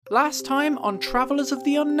Last time on Travelers of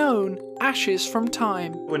the Unknown, Ashes from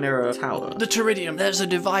Time. We're near a tower. The Teridium, there's a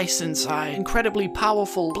device inside. Incredibly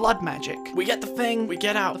powerful blood magic. We get the thing, we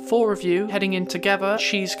get out. The four of you heading in together.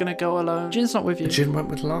 She's gonna go alone. Jin's not with you. Jin went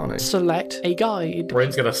with Lani. Select a guide.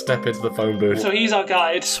 Bryn's gonna step into the phone booth. So he's our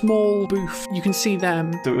guide. Small booth. You can see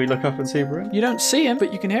them. Do we look up and see Bryn? You don't see him,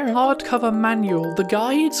 but you can hear him. Hardcover manual. The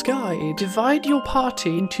guide's guide. Divide your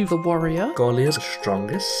party into the warrior, Gorlia's the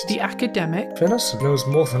strongest. the academic, Finis knows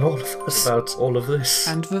more than all of us about all of this.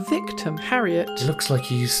 and the victim, Harriet. It looks like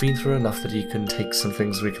he's been through enough that he can take some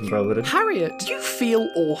things we can throw at him. Harriet, you feel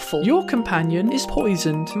awful. Your companion is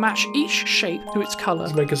poisoned. Match each shape to its colour.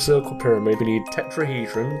 To make a circle pyramid, we need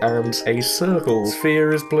tetrahedron and a circle.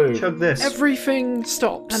 Sphere is blue. Chug this. Everything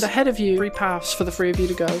stops, and ahead of you, 3 paths for the 3 of you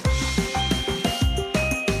to go.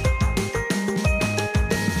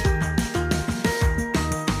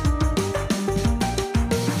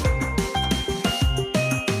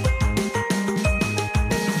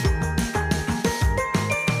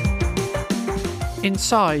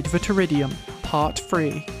 Inside the Teridium, Part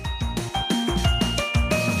 3.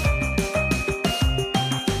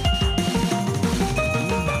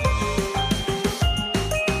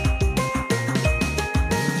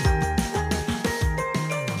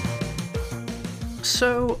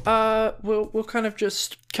 So, we'll kind of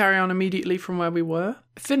just carry on immediately from where we were.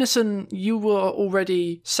 Finnison, you were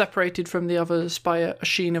already separated from the others by a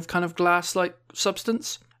sheen of kind of glass-like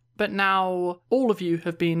substance. But now all of you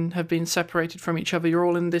have been separated from each other. You're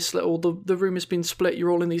all in this little... The room has been split.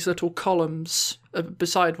 You're all in these little columns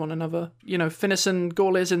beside one another. You know, Finnison,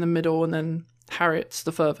 Gorlia's in the middle, and then Harriet's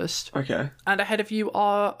the furthest. Okay. And ahead of you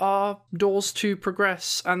are doors to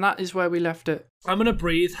progress, and that is where we left it. I'm going to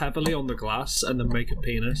breathe heavily on the glass and then make a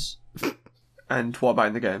penis. And what about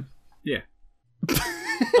in the game? Yeah.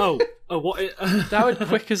 What? That would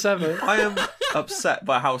quick as ever. I am upset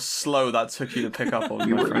by how slow that took you to pick up on.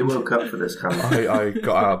 You woke up for this, Cameron. I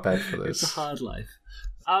got out of bed for It's a this. hard life.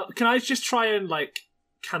 Can I just try and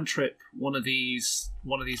cantrip one of these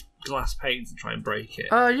glass panes and try and break it?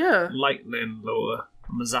 Yeah. Lightning lower.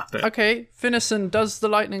 I'm gonna zap it. Okay, Finnison does the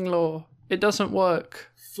lightning law. It doesn't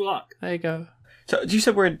work. Fuck. There you go. So, you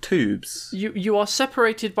said we're in tubes? You are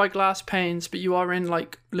separated by glass panes, but you are in,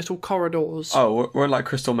 like, little corridors. Oh, we're in like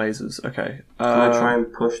crystal mazes. Okay. Can I try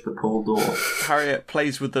and push the pull door? Harriet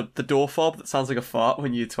plays with the door fob that sounds like a fart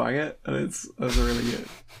when you twang it, and it's really good.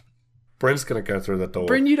 Bryn's gonna go through the door.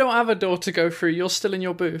 Bryn, you don't have a door to go through. You're still in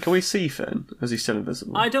your booth. Can we see Finn? Is he still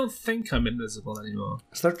invisible? I don't think I'm invisible anymore.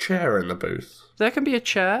 Is there a chair in the booth? There can be a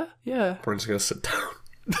chair. Yeah. Bryn's gonna sit down.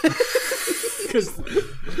 Because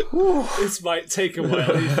this might take a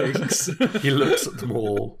while, he thinks. He looks at them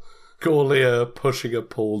all. Gorlia pushing a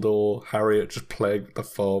pull door, Harriet just playing with the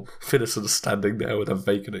fob, Finnison standing there with a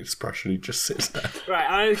vacant expression. He just sits there. Right,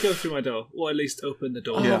 I go through my door, or at least open the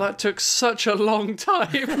door. Oh, that took such a long time.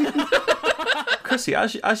 Chrissy,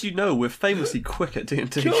 as you know, we're famously quick at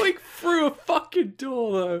D&D. Going through a fucking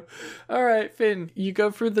door, though. All right, Finn, you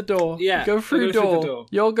go through the door. Yeah, You go through I go through door. the door.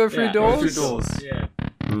 You'll go through Yeah, doors? Go through doors. Yeah.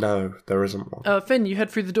 No, there isn't one. Finn, you head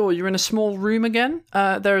through the door. You're in a small room again.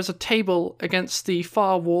 There is a table against the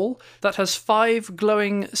far wall that has 5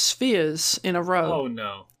 glowing spheres in a row. Oh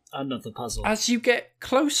no, another puzzle. As you get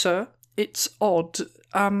closer, it's odd.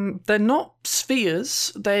 They're not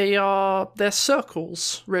spheres. They're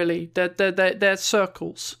circles. Really, they're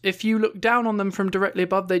circles. If you look down on them from directly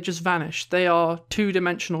above, they just vanish. They are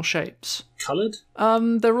 2-dimensional shapes. Coloured?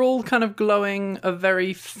 They're all kind of glowing a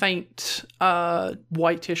very faint,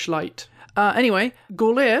 whitish light. Anyway,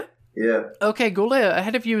 Gorlia. Yeah. Okay, Gorlia,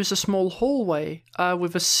 ahead of you is a small hallway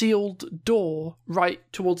with a sealed door right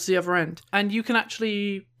towards the other end. And you can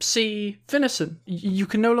actually see Finnison. You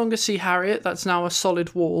can no longer see Harriet, that's now a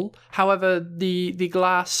solid wall. However, the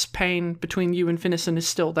glass pane between you and Finnison is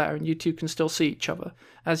still there, and you two can still see each other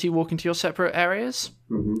as you walk into your separate areas.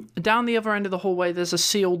 Mm-hmm. Down the other end of the hallway, there's a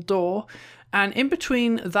sealed door. And in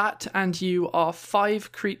between that and you are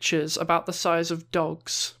 5 creatures about the size of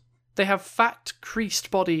dogs. They have fat,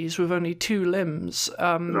 creased bodies with only 2 limbs.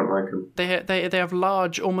 I don't like them. They have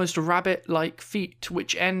large, almost rabbit-like feet,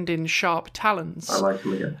 which end in sharp talons. I like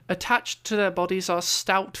them again. Attached to their bodies are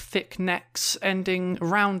stout, thick necks, ending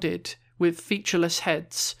rounded, with featureless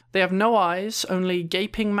heads. They have no eyes, only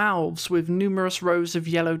gaping mouths with numerous rows of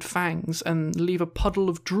yellowed fangs, and leave a puddle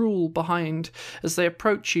of drool behind as they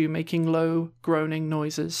approach you, making low, groaning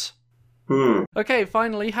noises. Okay,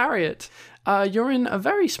 finally, Harriet. You're in a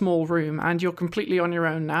very small room, and you're completely on your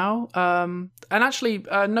own now. And actually,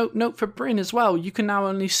 note for Bryn as well. You can now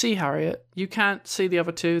only see Harriet. You can't see the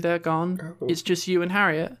other 2; they're gone. Oh. It's just you and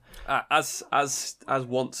Harriet. As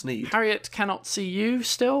wants need. Harriet cannot see you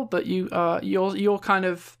still, but you're kind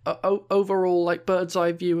of overall like bird's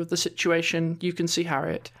eye view of the situation. You can see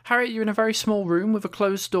Harriet. Harriet, you're in a very small room with a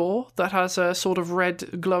closed door that has a sort of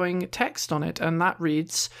red glowing text on it, and that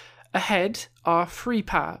reads, "Ahead are 3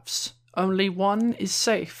 paths. Only one is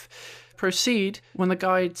safe. Proceed when the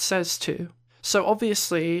guide says to." So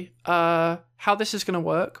obviously, how this is going to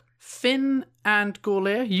work, Finn and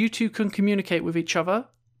Gorlia, you two can communicate with each other,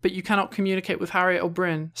 but you cannot communicate with Harriet or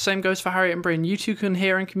Bryn. Same goes for Harriet and Bryn. You two can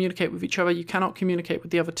hear and communicate with each other. You cannot communicate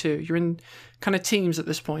with the other two. You're in kind of teams at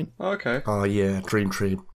this point. Okay. Oh yeah, dream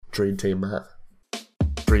team, Matt.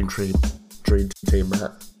 Dream team, Matt. Dream team,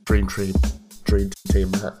 Matt. Dream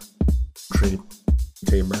team,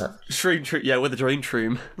 Matt. Dream Troom, yeah, with the Dream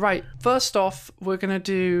Troom. Right, first off, we're going to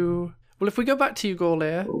do... Well, if we go back to you,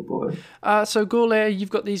 Gorlia. Oh boy. So Gorlia,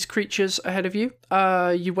 you've got these creatures ahead of you.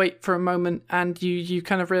 You wait for a moment and you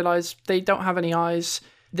kind of realise they don't have any eyes.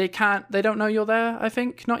 They don't know you're there, I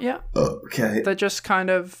think. Not yet. Okay. They're just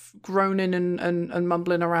kind of groaning and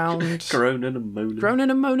mumbling around. Groaning and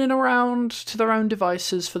moaning. Around to their own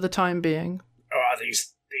devices for the time being. Oh,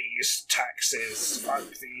 these taxes. Fuck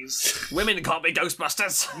these. Women can't be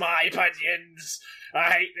Ghostbusters. My opinions.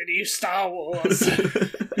 I hate the new Star Wars.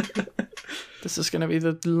 This is going to be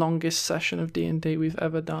the longest session of D&D we've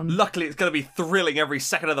ever done. Luckily, it's going to be thrilling every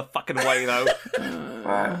second of the fucking way, though.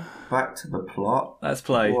 Right, back to the plot. Let's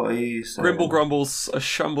play. What are you saying? Grimble Grumbles are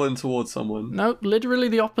shambling towards someone. Nope, literally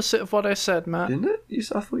the opposite of what I said, Matt. Didn't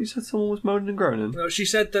it? I thought you said someone was moaning and groaning. No, she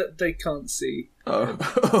said that they can't see.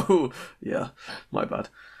 Oh, yeah. My bad.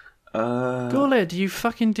 Gorlia, do you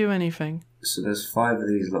fucking do anything? So there's 5 of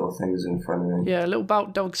these little things in front of me. Yeah, little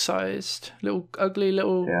about dog-sized. Little ugly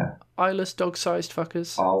little eyeless dog-sized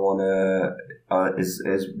fuckers. I wanna... is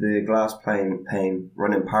the glass pane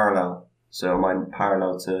running parallel? So am I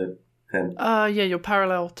parallel to Finn? Yeah, you're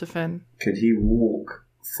parallel to Finn. Could he walk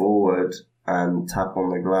forward and tap on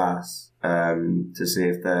the glass to see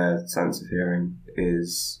if their sense of hearing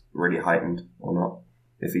is really heightened or not?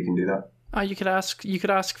 If he can do that. You could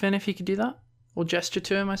ask Finn if he could do that. Or gesture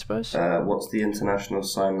to him, I suppose. What's the international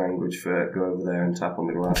sign language for go over there and tap on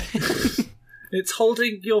the glass? It's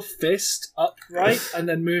holding your fist upright and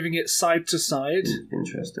then moving it side to side.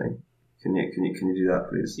 Interesting. Can you do that,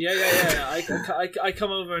 please? Yeah. I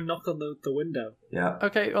come over and knock on the window. Yeah.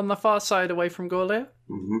 Okay, on the far side away from Gorlia.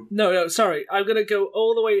 Mm-hmm. No, sorry. I'm going to go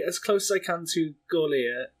all the way as close as I can to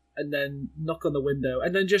Gorlia and then knock on the window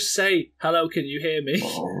and then just say, "Hello, can you hear me?"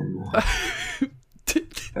 Oh, no.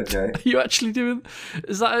 Okay. Are you actually doing...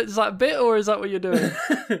 Is that a bit or is that what you're doing?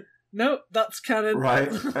 No, that's canon. Right,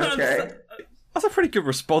 okay. That's a pretty good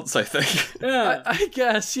response, I think. Yeah. I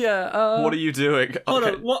guess, yeah. What are you doing? Hold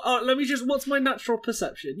Okay. on. Let me just... What's my natural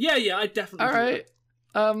perception? Yeah, I definitely do Alright.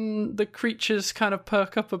 The creatures kind of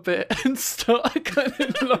perk up a bit and start kind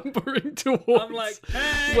of lumbering towards I'm like,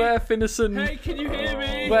 hey! where Finnison... Hey, can you hear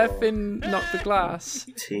me? Where Finn knocked the glass.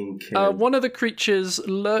 Team kill. One of the creatures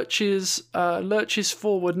lurches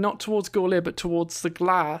forward, not towards Gorlia, but towards the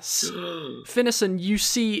glass. Finnison, you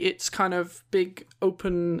see its kind of big,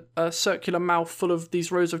 open, circular mouth full of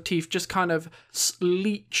these rows of teeth just kind of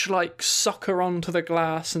leech-like sucker onto the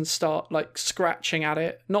glass and start, like, scratching at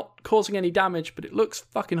it. Not causing any damage, but it looks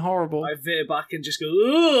fucking horrible. I veer back and just go,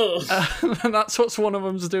 ugh! And that's what one of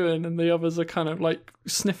them's doing, and the others are kind of, like,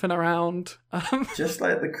 sniffing around. Just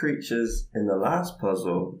like the creatures in the last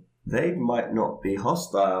puzzle, they might not be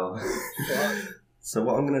hostile. So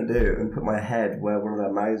what I'm going to do and put my head where one of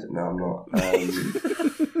their mouths... No, I'm not.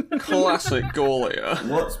 Classic Gorlia.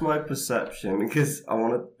 What's my perception? Because I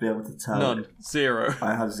want to be able to tell. None. 0.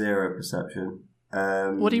 I have 0 perception.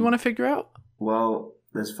 What do you want to figure out? Well,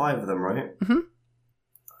 there's 5 of them, right? Mm-hmm.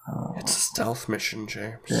 It's a stealth mission,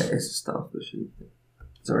 James. Yeah, it's a stealth mission.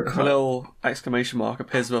 Is there If a little exclamation mark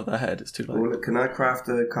appears above their head, it's too late. Well, can I craft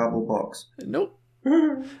a cardboard box? Nope.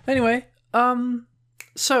 Anyway,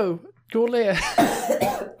 so, Gorlia.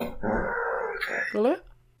 Gorlia?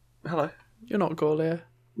 Hello. You're not Gorlia.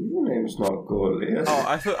 Your name's not Gorlia. Oh,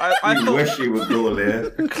 I thought wish you were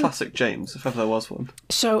Gorlia. Classic James, if ever there was one.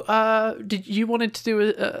 So, did you wanted to do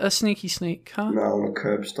a sneaky sneak, huh? No, I want to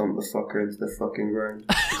curb stomp the fucker into the fucking ground.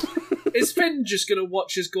 Is Finn just going to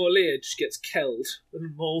watch as Gorlia just gets killed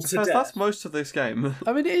and mauled to death? That's most of this game.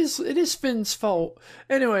 I mean, it is Finn's fault.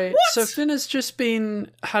 Anyway, so Finn has just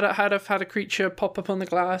had a creature pop up on the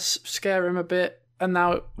glass, scare him a bit, and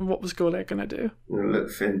now what was Gorlia gonna do? I'm going to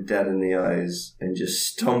look Finn dead in the eyes and just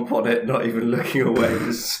stomp on it, not even looking away,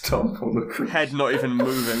 just stomp on the creature. Head not even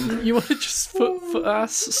moving. You want to just foot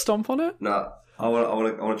ass stomp on it? No, I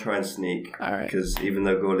want to try and sneak. All right. Because even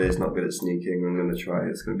though Gorley is not good at sneaking, I'm going to try.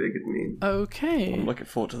 It's going to be a good meme. Okay. I'm looking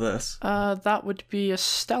forward to this. That would be a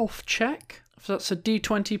stealth check. So that's a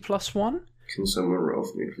D20 plus 1. Can someone roll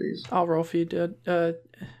for me, please? I'll roll for you, Dad.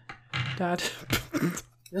 Dad.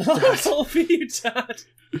 Roll for you, Dad.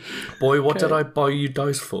 Boy, what Okay. did I buy you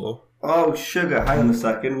dice for? Oh, sugar. Hang on a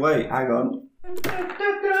second. Wait, hang on.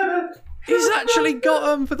 He's actually got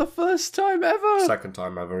them for the first time ever. Second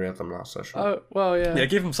time ever, we had them last session. Oh, well, yeah. Yeah,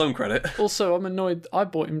 give him some credit. Also, I'm annoyed. I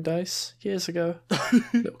bought him dice years ago.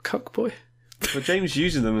 Little cuck boy. But James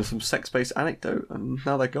using them as some sex-based anecdote, and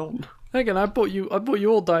now they're gone. Again, I bought you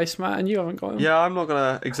all dice, Matt, and you haven't got them. Yeah, I'm not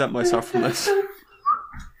gonna exempt myself from this.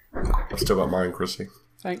 I've still got mine, Chrissy.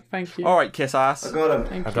 Thank you. All right, kiss ass. I got him.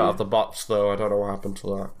 Thank I you. don't have the bots, though. I don't know what happened to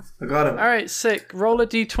that. I got him. All right, sick. Roll a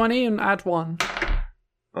D20 and add 1.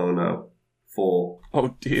 Oh, no. 4.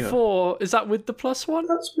 Oh dear. 4. Is that with the plus 1?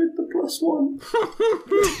 That's with the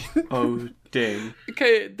 +1. Oh ding.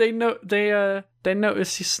 Okay, they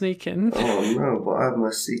notice you sneaking. Oh, no, but I have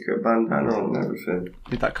my secret bandana on and everything.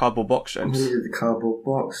 Need that cardboard box, I James. needed the cardboard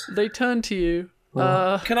box. They turn to you.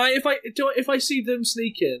 Can I, if I see them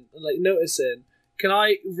sneaking, like noticing, can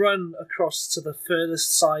I run across to the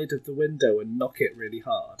furthest side of the window and knock it really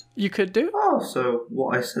hard? You could do. Oh, so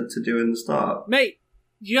what I said to do in the start. Mate,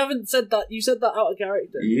 you haven't said that. You said that out of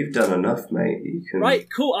character. You've done enough, mate. You can. Right,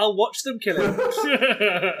 cool. I'll watch them kill him.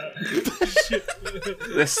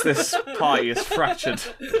 This party is fractured.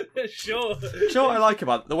 Sure. Do you know what I like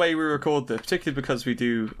about the way we record this, particularly because we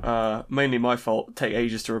do, mainly my fault, take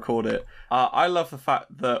ages to record it? I love the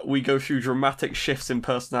fact that we go through dramatic shifts in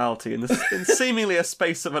personality in seemingly a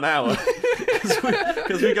space of an hour.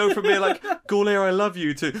 Because we go from being like, Gorlair, I love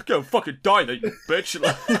you, to go fucking die then, you bitch.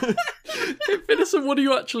 Hey, Finnison, what do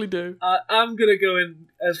you actually do? I'm gonna go and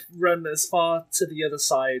run as far to the other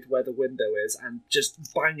side where the window is and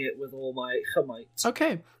just bang it with all my might.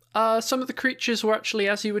 Okay. Some of the creatures were actually,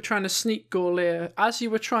 as you were trying to sneak, Gorlair, as you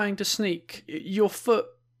were trying to sneak, your foot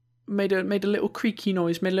made a little creaky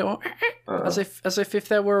noise, made a little as if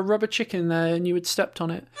there were a rubber chicken there and you had stepped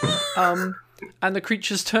on it. And the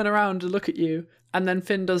creatures turn around and look at you, and then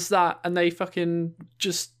Finn does that, and they fucking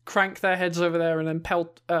just crank their heads over there and then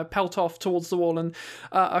pelt off towards the wall, and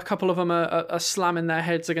a couple of them are slamming their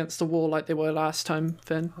heads against the wall like they were last time,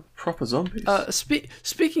 Finn. Proper zombies.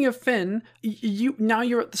 Speaking of Finn,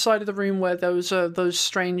 you're at the side of the room where those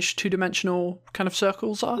strange two-dimensional kind of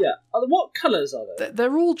circles are. Yeah. What colours are they?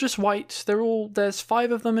 They're all just white. There's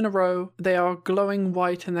 5 of them in a row. They are glowing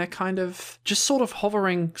white, and they're kind of just sort of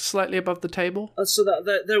hovering slightly above the table. So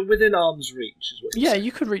that they're within arm's reach, is what you're Yeah, saying.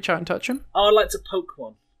 you could reach out and touch them. I would like to poke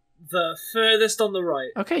one. The furthest on the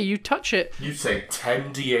right. Okay, you touch it. You say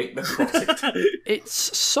 10d8 necrotic.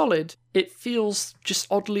 It's solid. It feels just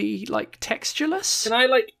oddly, like, textureless. Can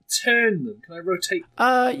I, turn them? Can I rotate?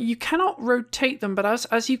 You cannot rotate them, but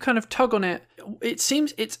as you kind of tug on it, it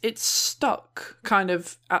seems it's stuck, kind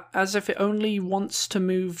of, as if it only wants to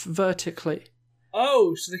move vertically.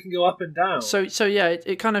 Oh, so they can go up and down. So yeah,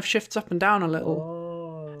 it kind of shifts up and down a little. Oh.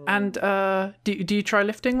 And do you try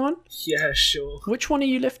lifting one? Yeah, sure. Which one are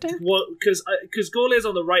you lifting? What? Because Gorlair's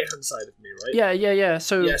on the right hand side of me, right? Yeah.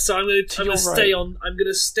 So I'm gonna your stay right. on. I'm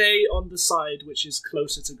gonna stay on the side which is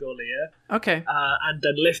closer to Gorlair, okay. and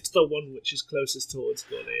then lift the one which is closest towards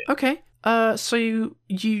Gorlair. Okay. So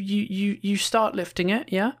you start lifting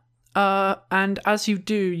it, yeah. And as you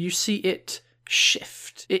do, you see it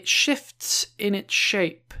shift. It shifts in its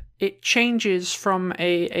shape. It changes from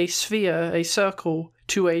a sphere, a circle,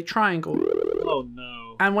 to a triangle. Oh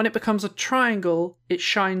no. And when it becomes a triangle, it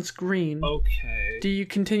shines green. Okay. Do you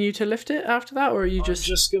continue to lift it after that, or are you I'm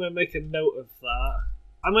just gonna make a note of that.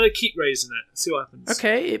 I'm gonna keep raising it. See what happens.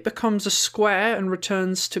 Okay, it becomes a square and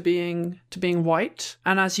returns to being white.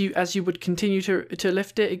 And as you would continue to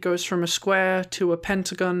lift it, it goes from a square to a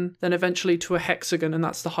pentagon, then eventually to a hexagon, and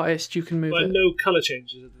that's the highest you can move But it. no colour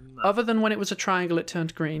changes other than that. Other than when it was a triangle, it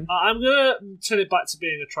turned green. I'm gonna turn it back to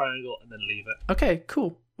being a triangle and then leave it. Okay,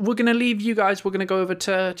 cool. We're gonna leave you guys. We're gonna go over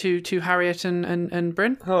to Harriet and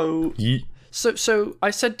Bryn. Hello. So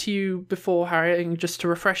I said to you before, Harriet, and just to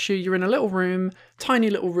refresh you, you're in a little room, tiny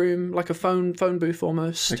little room, like a phone booth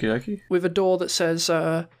almost, Okie. with a door that says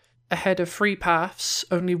ahead of 3 paths,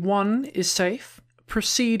 only one is safe.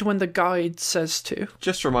 Proceed when the guide says to.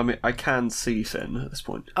 Just to remind me, I can see Finn at this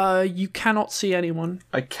point. You cannot see anyone.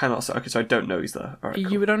 I cannot see. Okay, so I don't know he's there. All right,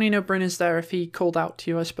 cool. You would only know Bryn is there if he called out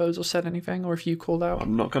to you, I suppose, or said anything, or if you called out.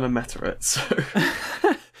 I'm not going to meta it, so...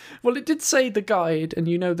 Well, it did say the guide, and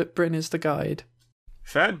you know that Bryn is the guide.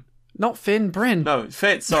 Finn? Not Finn, Bryn. No,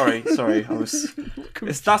 Finn. Sorry.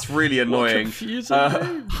 That's really annoying. Confusing.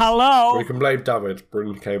 Hello. We can blame David.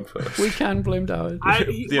 Bryn came first. We can blame David.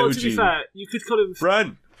 The Well, to be OG. fair, you could call him.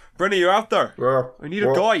 Bren, are you out there? I need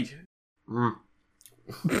a guide.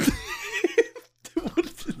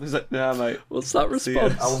 He's like, nah, mate. What's that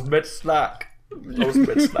response? I was mid-snack.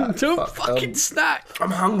 Don't fucking snack. I'm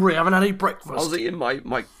hungry. I haven't had any I breakfast. was eating my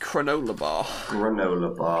granola bar.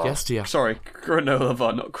 Granola bar. Yes, dear. Sorry, granola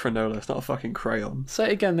bar, not granola. It's not a fucking crayon. Say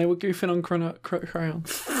it again. They were goofing on crayon.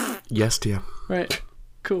 Yes, dear. Right.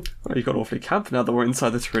 Cool. Well, you got awfully camp now that we're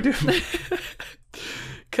inside the Teridium.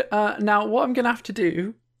 Now, what I'm going to have to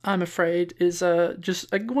do, I'm afraid, is just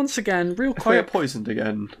once again, real If we quick. get poisoned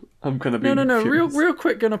again, I'm gonna be. No. furious. Real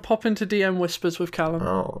quick. Going to pop into DM Whispers with Callum.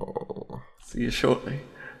 Oh. See you shortly.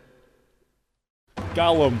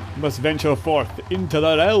 Gollum must venture forth into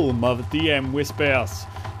the realm of DM Whispers,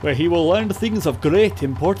 where he will learn things of great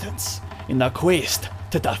importance in the quest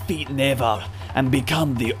to defeat Never and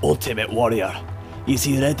become the ultimate warrior. Is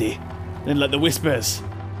he ready? Then let the Whispers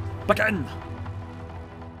begin!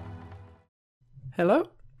 Hello?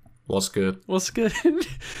 What's good? What's good?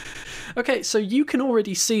 Okay, so you can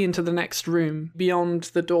already see into the next room beyond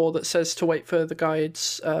the door that says to wait for the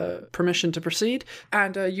guide's permission to proceed.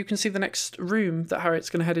 And you can see the next room that Harriet's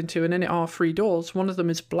going to head into, and in it are 3 doors. One of them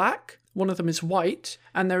is black, one of them is white,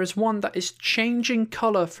 and there is one that is changing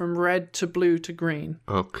colour from red to blue to green.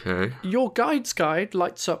 Okay. Your guide's guide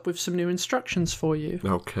lights up with some new instructions for you.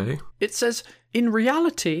 Okay. It says, in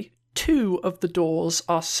reality, 2 of the doors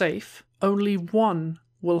are safe. Only 1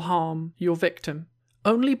 will harm your victim.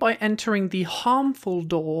 Only by entering the harmful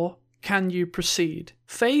door can you proceed.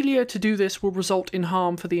 Failure to do this will result in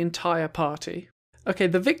harm for the entire party. Okay,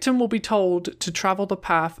 the victim will be told to travel the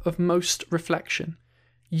path of most reflection.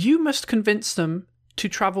 You must convince them to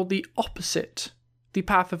travel the opposite, the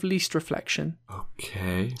path of least reflection.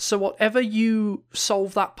 Okay. So whatever you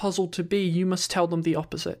solve that puzzle to be, you must tell them the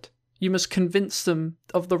opposite. You must convince them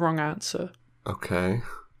of the wrong answer. Okay.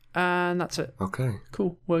 And that's it. Okay.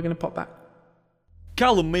 Cool, we're going to pop back.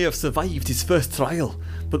 Callum may have survived his first trial,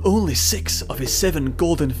 but only 6 of his 7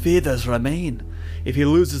 golden feathers remain. If he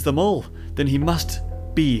loses them all, then he must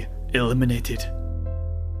be eliminated.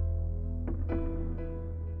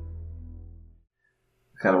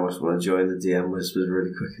 I kind of just want to join the DM Whispers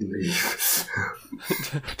really quick and leave.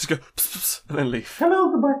 Just go pss, pss, and then leave. Hello,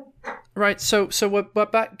 goodbye. Right, so we're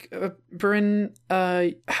back. Bryn,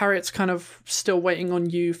 Harriet's kind of still waiting on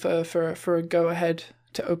you for a go ahead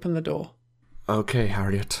to open the door. Okay,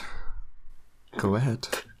 Harriet. Go ahead.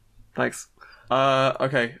 Thanks.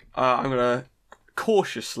 Okay. I'm gonna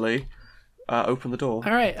cautiously open the door.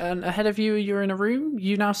 All right, and ahead of you, you're in a room.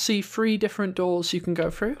 You now see 3 different doors you can go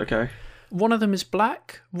through. Okay. One of them is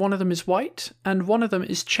black, one of them is white, and one of them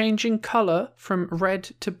is changing colour from red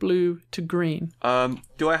to blue to green.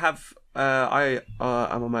 Do I have? I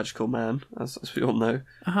am a magical man, as we all know.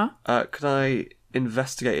 Could I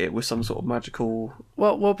investigate it with some sort of magical?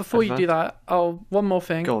 Well, before you do that, one more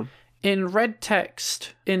thing. Go on. In red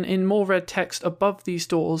text, in more red text above these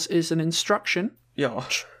doors is an instruction. Yeah.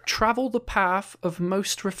 Travel the path of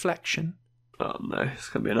most reflection. Oh no, it's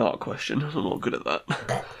gonna be an art question. I'm not good at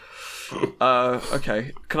that.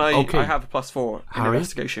 Okay. Can I? Okay. I have a +4 in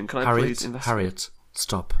investigation. Can I please investigate? Harriet,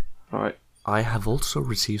 stop. All right. I have also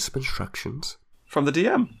received some instructions. From the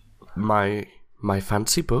DM. My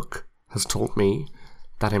fancy book has told me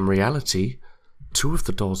that in reality, 2 of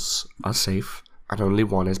the doors are safe and only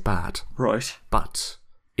 1 is bad. Right. But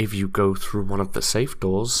if you go through one of the safe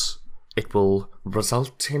doors, it will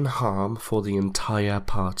result in harm for the entire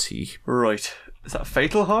party. Right. Is that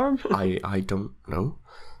fatal harm? I don't know.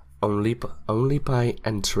 Only by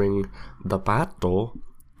entering the bad door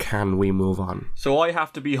can we move on. So I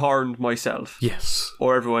have to be harmed myself. Yes.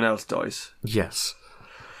 Or everyone else dies. Yes.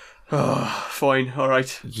 Fine. All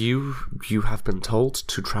right. You have been told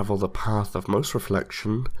to travel the path of most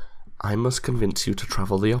reflection. I must convince you to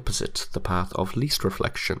travel the opposite, the path of least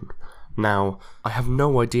reflection. Now, I have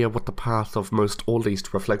no idea what the path of most or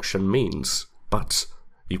least reflection means, but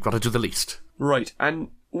you've got to do the least. Right.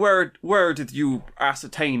 And where did you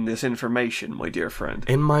ascertain this information, my dear friend?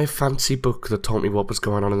 In my fancy book that told me what was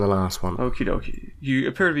going on in the last one. Okie dokie. You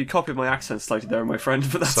appear to be copying my accent slightly there, my friend,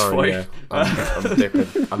 but that's Sorry, fine. yeah. I'm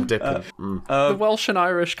dipping. I'm dipping. The Welsh and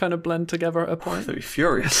Irish kind of blend together at a point. I'd be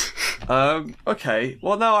furious. Okay.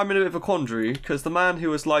 Well, now I'm in a bit of a quandary, because the man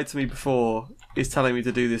who has lied to me before is telling me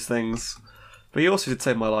to do these things, but he also did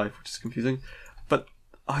save my life, which is confusing. But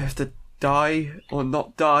I have to die or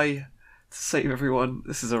not die to save everyone.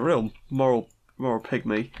 This is a real moral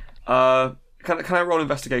pygmy. Can I roll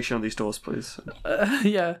investigation on these doors, please?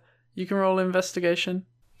 Yeah. You can roll investigation.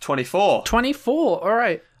 24. 24. All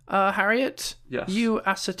right. Harriet, Yes. you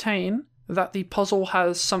ascertain that the puzzle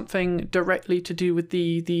has something directly to do with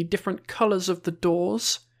the different colours of the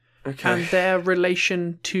doors Okay. and their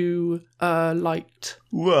relation to light.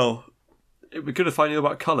 Well, it'd be good if I knew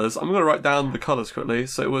about colours. I'm going to write down the colours quickly.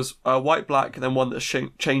 So it was white, black, and then one that's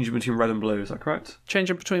changing between red and blue. Is that correct?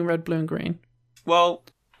 Changing between red, blue, and green. Well,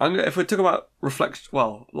 if we talk about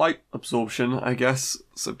light absorption, I guess.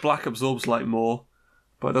 So black absorbs light more,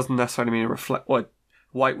 but it doesn't necessarily mean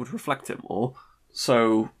white would reflect it more.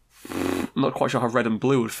 So I'm not quite sure how red and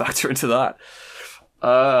blue would factor into that.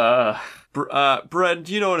 Bren,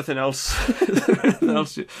 do you know anything else?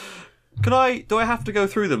 Do I have to go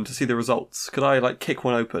through them to see the results? Could I kick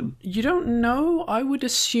one open? You don't know. I would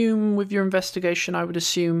assume with your investigation,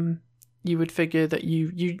 you would figure that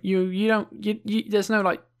you don't there's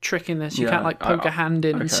no trick in this. You can't poke a hand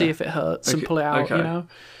in and see if it hurts and pull it out. Okay. You know.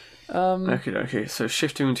 Okay. So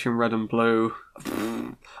shifting between red and blue.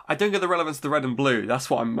 I don't get the relevance of the red and blue. That's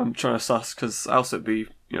what I'm trying to suss, because else it'd be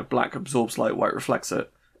black absorbs light, white reflects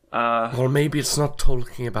it. Or maybe it's not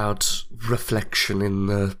talking about reflection in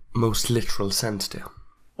the most literal sense there.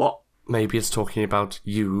 What? Maybe it's talking about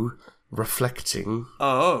you reflecting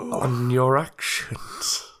on your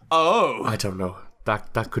actions. Oh. I don't know.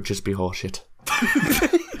 That could just be horseshit.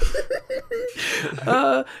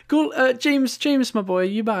 Cool. James, my boy, are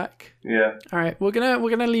you back? Yeah. All right, we're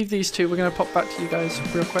gonna leave these two. We're gonna pop back to you guys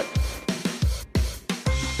real quick.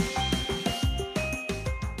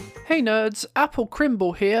 Hey nerds, Apple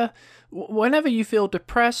Crimble here. Whenever you feel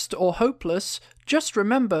depressed or hopeless, just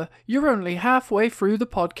remember you're only halfway through the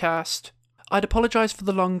podcast. I'd apologise for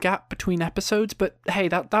the long gap between episodes, but hey,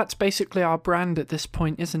 that's basically our brand at this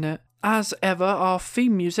point, isn't it? As ever, our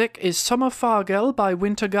theme music is Sommerfagel by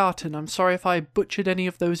Wintergarten. I'm sorry if I butchered any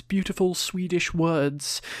of those beautiful Swedish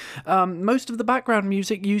words. Most of the background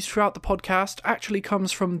music used throughout the podcast actually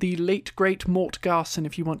comes from the late great Mort Garson,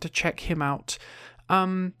 if you want to check him out.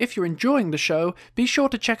 If you're enjoying the show, be sure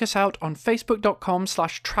to check us out on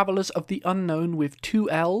facebook.com/travelersoftheunknown with 2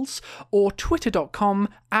 L's or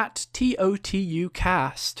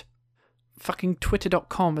twitter.com@TOTUcast. Fucking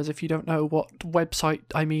twitter.com, as if you don't know what website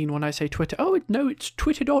I mean when I say Twitter. Oh, no, it's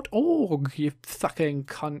twitter.org, you fucking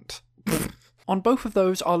cunt. On both of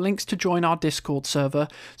those are links to join our Discord server,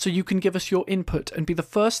 so you can give us your input and be the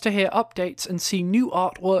first to hear updates and see new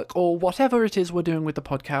artwork or whatever it is we're doing with the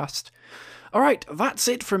podcast. Alright, that's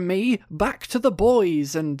it from me. Back to the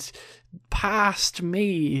boys and past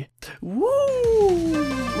me. Woo!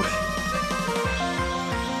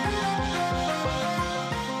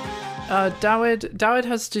 Dawid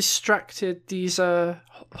has distracted these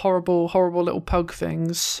horrible little pug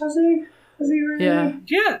things. Has he really? Yeah.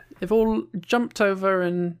 Yeah. They've all jumped over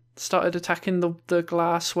and started attacking the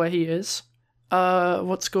glass where he is.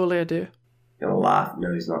 What's Gorlia do? Gonna laugh?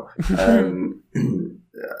 No, he's not.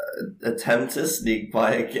 Attempt to sneak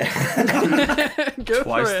by again. Go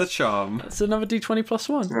Twice for it. the charm. It's another d20 plus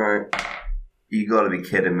 1. Alright. You gotta be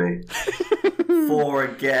kidding me. 4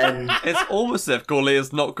 again. It's almost as if Gorlia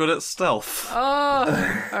is not good at stealth.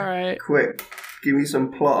 Oh, alright. Quick, give me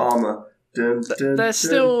some plot armor. Dun, dun, They're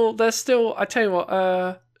still, I tell you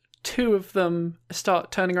what, 2 of them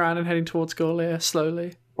start turning around and heading towards Gorlia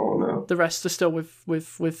slowly. Oh no. The rest are still with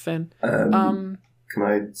Finn. Can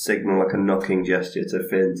I signal a knocking gesture to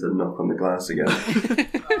Finn to knock on the glass again?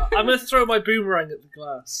 I'm going to throw my boomerang at the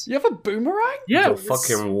glass. You have a boomerang? Yeah. The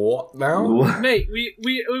fucking what now? Mate, we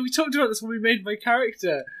talked about this when we made my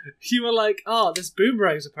character. You were like, there's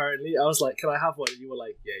boomerangs apparently. I was like, can I have one? And you were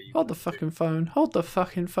like, yeah, you Hold the fucking phone. Hold the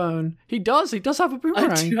fucking phone. He does have a I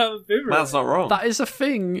boomerang. do have a boomerang. That's not wrong. That is a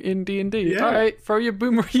thing in D&D. Yeah. Alright, throw your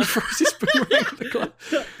boomerang. He throws his boomerang at the glass.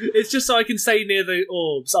 It's just so I can stay near the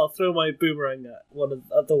orbs. I'll throw my boomerang at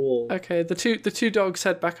at the wall. Okay, the two dogs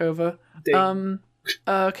head back over. Ding.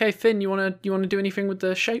 Okay, Finn, you wanna do anything with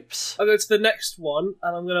the shapes? I'll go to the next one,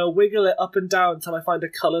 and I'm going to wiggle it up and down until I find a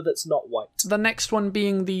colour that's not white. The next one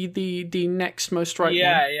being the next most right one.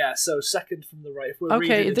 Yeah, so second from the right. If we're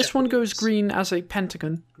Okay, reading this one goes Japanese. green as a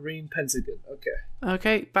pentagon. Green pentagon, okay.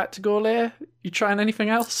 Okay, back to Gorlia. You trying anything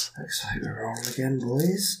else? Looks like we're rolling again,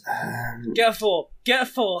 boys. Get a 4. Get a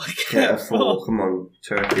 4. Get a 4. Come on,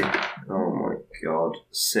 turkey. Oh my god.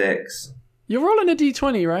 6. You're rolling a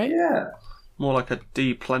d20, right? Yeah. More like a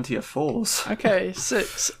D plenty of 4s. Okay,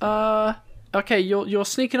 6. Okay, you're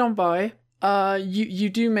sneaking on by. You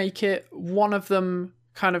do make it. One of them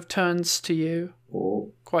kind of turns to you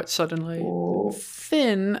Oh, quite suddenly. oh.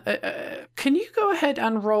 Finn, can you go ahead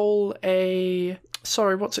and roll a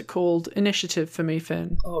sorry, what's it called? Initiative for me,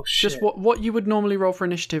 Finn. Oh shit! Just what you would normally roll for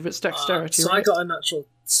initiative. It's dexterity. So right? I got a natural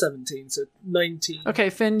 17, so 19. Okay,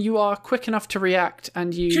 Finn, you are quick enough to react,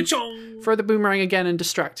 and you Ka-chong! throw the boomerang again and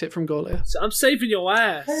distract it from Gorlia. So I'm saving your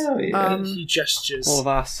ass. Hell yeah. He gestures. All of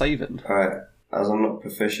our saving. Alright, as I'm not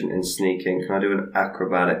proficient in sneaking, can I do an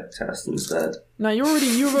acrobatic test instead? No,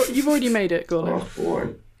 you've already made it, Gorlia. Oh,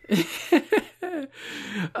 boring.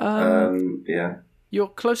 Yeah. You're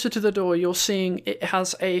closer to the door. You're seeing it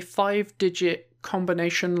has a 5-digit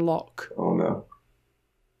combination lock. Oh no.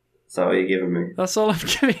 Is that what you're giving me? That's all I'm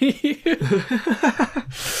giving you.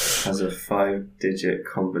 Has a 5-digit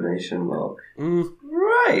combination lock.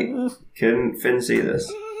 Right. Can Finn see this?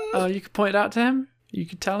 You could point it out to him. You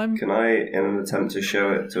could tell him. Can I, in an attempt to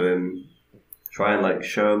show it to him, try and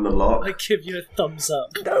show him the lock? I give you a thumbs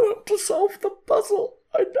up. I know how to solve the puzzle.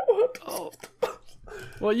 I know how to solve the puzzle.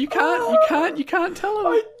 Well, you can't tell him.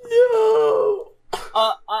 I know.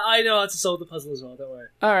 I know how to solve the puzzle as well. Don't worry.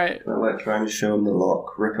 All right. I trying to show him the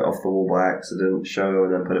lock, rip it off the wall by accident, show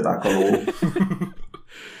and then put it back on the wall.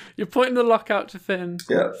 You're pointing the lock out to Finn.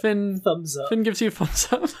 Yeah. Finn Thumbs up. Finn gives you a thumbs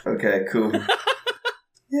up. Okay, cool.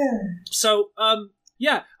 Yeah. So,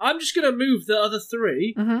 yeah, I'm just gonna move the other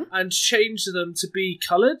 3 and change them to be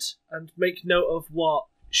coloured and make note of what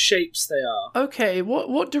shapes they are. Okay.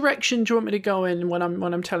 What direction do you want me to go in when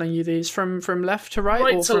I'm telling you these? From left to right,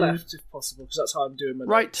 Right or to from left, if possible, because that's how I'm doing my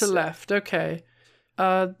right notes. to left? Okay.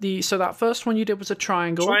 So that first one you did was a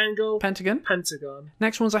triangle. Triangle. Pentagon. Pentagon.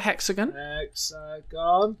 Next one's a hexagon.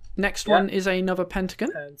 Hexagon. Next one is another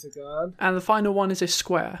pentagon. Pentagon. And the final one is a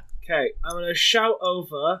square. Okay, I'm gonna shout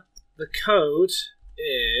over. The code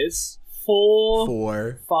is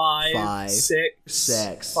 4, 5,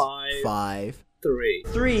 6, 5, 3.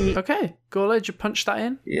 Okay. Gorle, did you punch that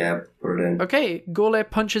in? Yeah, put it in. Okay. Gorle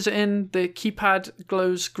punches it in. The keypad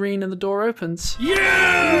glows green and the door opens.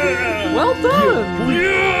 Yeah! Well done!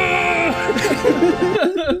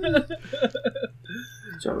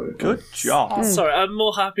 Good job. Sorry, I'm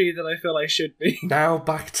more happy than I feel I should be. Now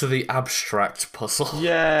back to the abstract puzzle.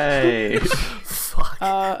 Yay.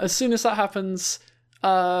 As soon as that happens,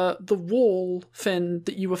 the wall, Finn,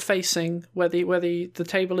 that you were facing, where the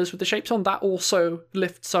table is with the shapes on, that also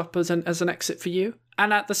lifts up as an exit for you.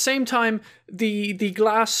 And at the same time, the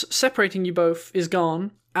glass separating you both is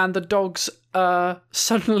gone, and the dogs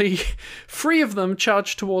suddenly 3 of them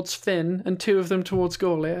charge towards Finn and 2 of them towards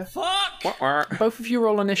Gorlia. Fuck! Both of you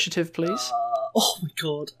roll initiative, please. Oh my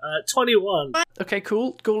god. 21. Okay,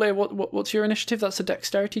 cool. Gorlia, what's your initiative? That's a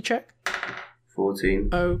dexterity check. 14.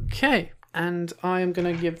 Okay. And I am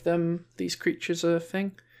going to give them, these creatures, a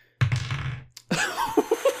thing.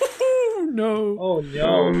 No. Oh no.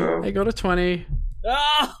 Oh no. They got a 20.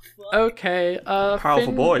 Ah! Fuck. Okay.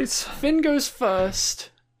 Powerful boys. Finn goes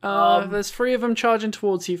first. There's 3 of them charging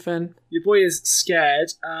towards you, Finn. Your boy is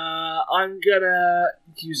scared. I'm gonna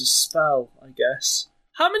use a spell, I guess.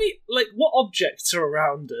 How many, what objects are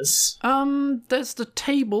around us? There's the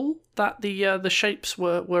table that the shapes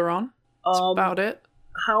were on. That's about it.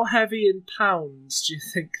 How heavy in pounds do you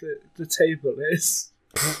think that the table is?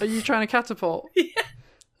 Are you trying to catapult?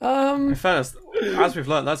 In fairness, as we've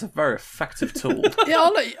learned, that's a very effective tool. Yeah,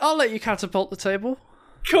 I'll let you catapult the table.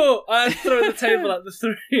 Cool. I throw the table at the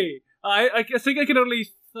 3. I think I can only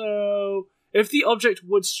throw if the object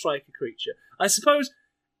would strike a creature. I suppose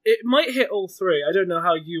it might hit all 3. I don't know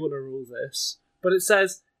how you want to rule this, but it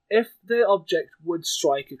says if the object would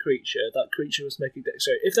strike a creature, that creature was making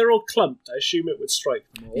dexterity. If they're all clumped, I assume it would strike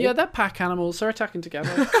them all. Yeah, they're pack animals. They're attacking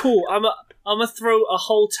together. Cool. I'm gonna throw a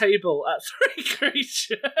whole table at 3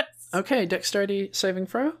 creatures. Okay, dexterity saving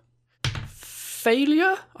throw.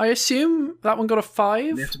 Failure, I assume. That one got a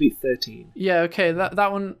 5. They have to be 13. Yeah, okay,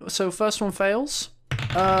 that one. So first one fails.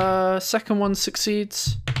 Second one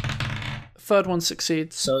succeeds. Third one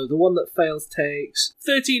succeeds. So the one that fails takes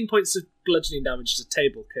 13 points of bludgeoning damage as a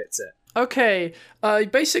table hits it. Okay,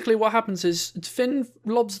 basically what happens is Finn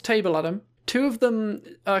lobs a table at him. 2 of them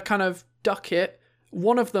kind of duck it.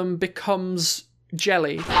 One of them becomes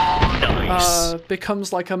jelly. Nice.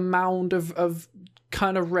 Becomes like a mound of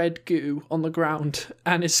kind of red goo on the ground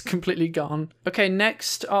and is completely gone. Okay,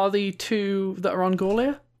 next are the 2 that are on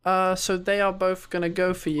Gorlia. So they are both going to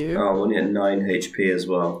go for you. Oh, I'm only at 9 HP as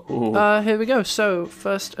well. Here we go. So,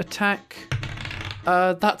 first attack.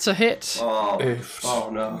 That's a hit. Oh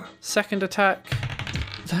no. Second attack.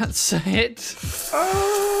 That's a hit.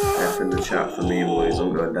 F in the chat for me, boys.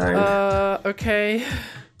 I'm going down. Okay.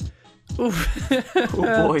 Ooh.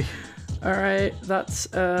 Oh boy. Alright, that's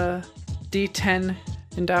D10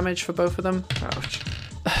 in damage for both of them. Ouch.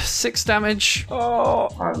 6 damage.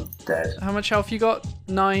 I'm dead. How much health you got?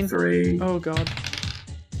 9. 3. Oh god.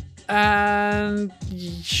 And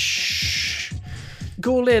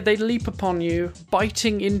Gorlir, they leap upon you,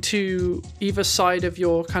 biting into either side of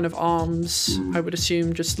your kind of arms, I would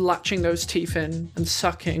assume, just latching those teeth in and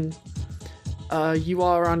sucking. You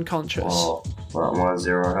are unconscious. Oh, well, I'm on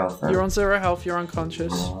 0 health then. You're on 0 health, you're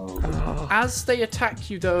unconscious. As they attack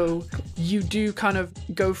you, though, you do kind of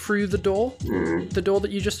go through the door that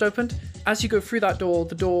you just opened. As you go through that door,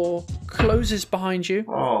 the door closes behind you.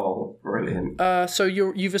 Oh, brilliant. So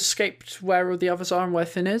you've escaped where the others are and where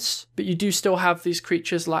Finn is, but you do still have these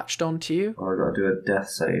creatures latched onto you. Oh, I gotta do a death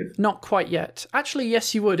save. Not quite yet. Actually,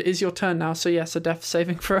 yes, you would. It is your turn now, so yes, a death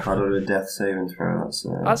saving throw. How do I do a death saving throw?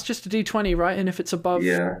 That's just a d20, right? And if it's above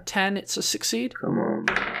Yeah. 10, it's a succeed. Come on.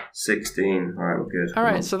 16. Alright, we're good. All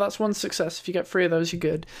right, so that's one success. If you get 3 of those, you're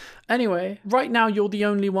good. Anyway, right now you're the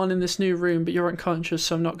only one in this new room, but you're unconscious,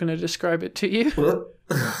 so I'm not going to describe it to you.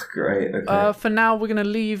 Great, okay. For now, we're going to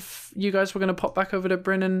leave you guys. We're going to pop back over to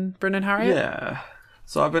Bryn and Harriet. Yeah.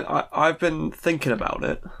 So I've been thinking about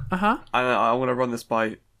it. Uh-huh. And I want to run this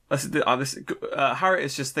by. Harriet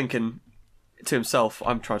is just thinking to himself.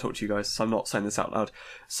 I'm trying to talk to you guys, so I'm not saying this out loud.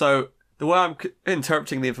 So the way I'm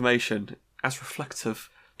interpreting the information as reflective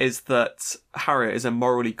is that Harriet is a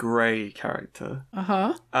morally grey character.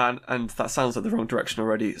 Uh-huh. And that sounds like the wrong direction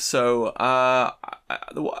already. So I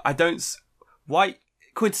don't. White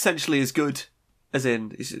quintessentially is good, as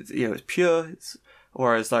in it's pure.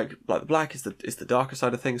 Whereas like the black is the darker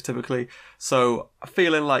side of things typically. So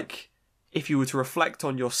feeling like if you were to reflect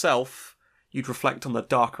on yourself, you'd reflect on the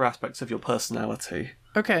darker aspects of your personality.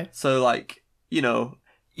 Okay. So like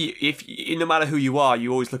if no matter who you are,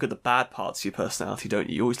 you always look at the bad parts of your personality, don't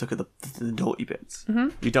you? You always look at the naughty bits. Mm-hmm.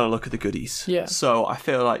 You don't look at the goodies. Yeah. So I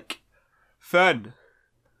feel like Fern.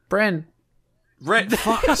 Bryn.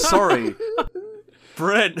 Fuck, sorry.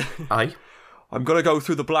 Brent. Aye. I'm gonna go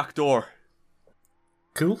through the black door.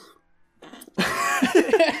 Cool.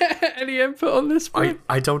 Any input on this, Bryn?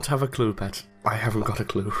 I don't have a clue, Pet. I haven't got a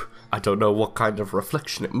clue. I don't know what kind of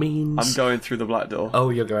reflection it means. I'm going through the black door. Oh,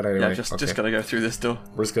 you're going anyway. Yeah, just gonna go through this door.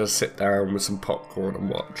 We're just gonna sit down with some popcorn and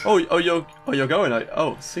watch. Oh, you're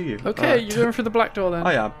going. See you. Okay, you're going through the black door then.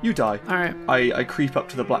 I am. You die. All right. I creep up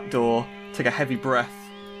to the black door, take a heavy breath,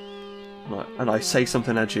 and I say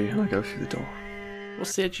something edgy, and I go through the door.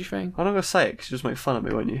 What's the edgy thing? I'm not gonna say it because you just make fun of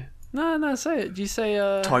me, won't you? No, say it. Do you say,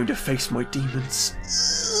 Time to face my demons.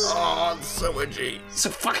 Oh, I'm so edgy. So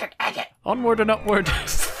fucking edgy. Onward and upward.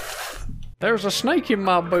 There's a snake in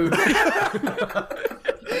my boot.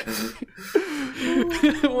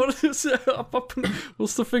 What is it?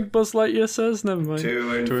 What's the thing Buzz Lightyear says? Never mind.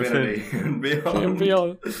 To infinity and beyond. And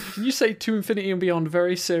beyond. Can you say to infinity and beyond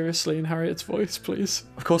very seriously in Harriet's voice, please?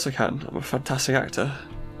 Of course I can. I'm a fantastic actor.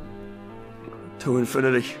 To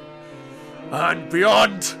infinity and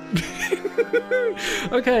beyond.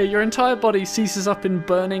 Okay, your entire body ceases up in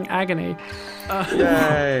burning agony.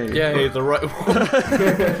 Yay! Yay, the right one.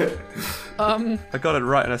 I got it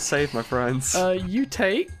right and I saved my friends. You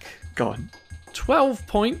take Go on. 12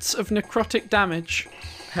 points of necrotic damage.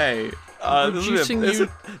 Hey, Reducing this would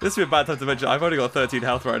be a bad time to mention. I've only got 13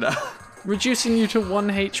 health right now. Reducing you to 1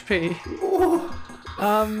 HP.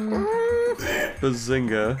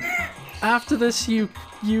 Bazinga. After this, you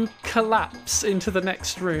collapse into the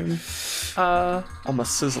next room. I'm a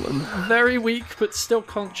sizzling. Very weak, but still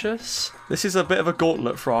conscious. This is a bit of a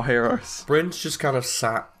gauntlet for our heroes. Bryn's just kind of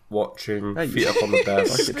sat watching, feet up on the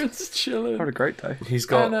desk. It's chilling. Had a great day. He's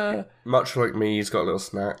got, And, much like me, he's got a little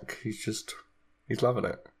snack. He's loving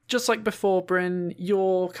it. just like before, Bryn,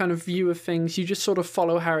 your kind of view of things, you just sort of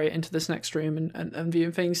follow Harriet into this next room and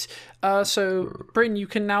viewing things. So, Bryn, you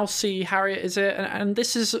can now see Harriet is it, and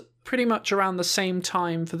this is pretty much around the same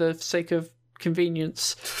time, for the sake of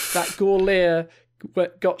convenience, that Gorlir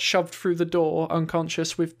got shoved through the door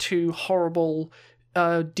unconscious with 2 horrible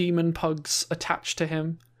demon pugs attached to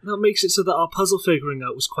him. That makes it so that our puzzle figuring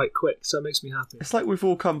out was quite quick, so it makes me happy. It's like we've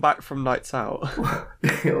all come back from nights out.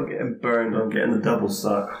 You're getting burned. I'm getting the double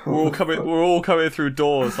suck. We're all coming through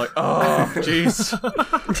doors like, oh, jeez.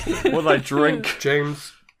 What did I drink?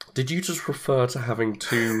 James, did you just refer to having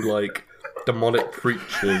 2, like, demonic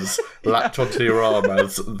creatures latch onto your arm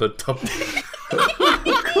as the double?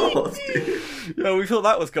 God, dude. Yeah, we thought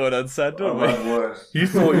that was going unsaid, didn't we? Worse. You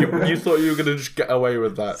thought you were gonna just get away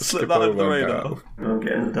with that? Slip skip that under over the and radar. go. I'm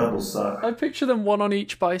getting the double suck. I picture them 1 on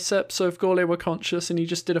each bicep, so if Gorlir were conscious and he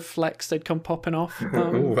just did a flex, they'd come popping off.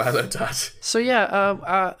 Ooh, hello, Dad. So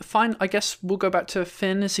yeah, fine. I guess we'll go back to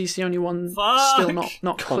Finn, as he's the only one still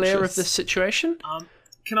not clear of Conscious. this situation.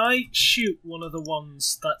 Can I shoot one of the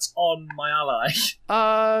ones that's on my ally?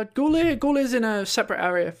 Gorlir's in a separate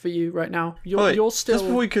area for you right now. Wait, You're still. Just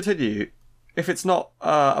before we continue, if it's not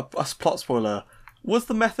a plot spoiler, was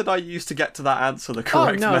the method I used to get to that answer the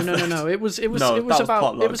correct method? No. It was No, that was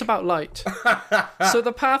plot it was about light. So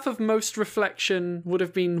the path of most reflection would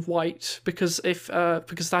have been white because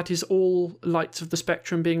because that is all lights of the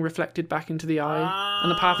spectrum being reflected back into the eye,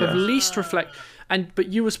 and the path of least reflect. But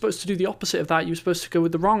you were supposed to do the opposite of that. You were supposed to go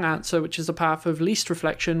with the wrong answer, which is the path of least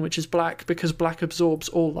reflection, which is black, because black absorbs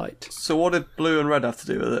all light. So what did blue and red have to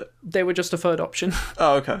do with it? They were just a third option.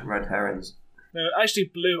 Oh, okay. Red herrings. No,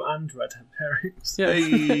 actually blue and red herrings. Yeah.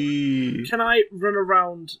 Hey. Can I run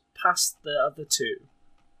around past the other two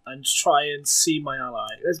and try and see my ally?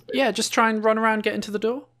 Yeah, just try and run around, get into the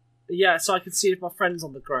door. Yeah, so I can see if my friend's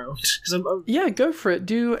on the ground. Because I'm Yeah, go for it.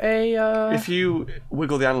 Do a... If you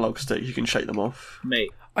wiggle the analog stick, you can shake them off. mate.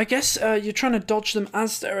 I guess you're trying to dodge them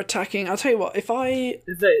as they're attacking. I'll tell you what, if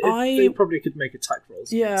They probably could make attack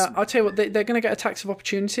rolls. Yeah, I'll tell you what, they're going to get attacks of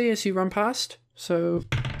opportunity as you run past. So...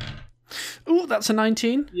 Ooh, that's a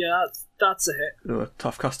 19. Yeah, that's a hit. Ooh, a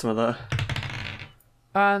tough customer there.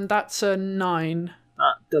 And that's a 9.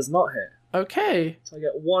 That does not hit. Okay. So I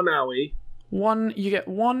get one owie. You get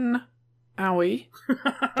 1 owie.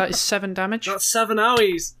 That is 7 damage. That's 7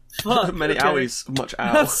 owies. Fuck. Many okay. owies, much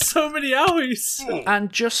ow. That's so many owies.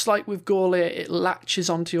 And just like with Gorlier, it latches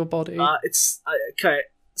onto your body. Okay.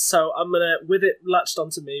 So I'm gonna, with it latched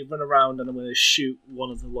onto me, run around and I'm gonna shoot one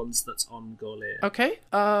of the ones that's on Gorlier. Okay.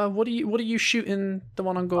 What are you shooting the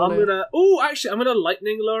one on I'm Gorlier? gonna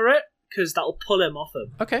lightning lure it because that'll pull him off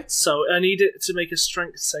him. Okay. So I need it to make a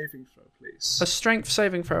strength saving throw, please. A strength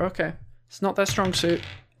saving throw. Okay. It's not their strong suit.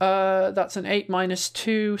 That's an 8 minus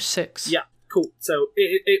 2, 6. Yeah, cool. So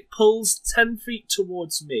it pulls 10 feet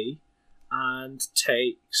towards me and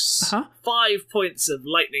takes 5 points of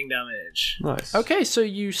lightning damage. Nice. Okay, so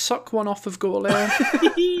you suck one off of Gorlier,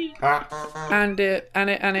 and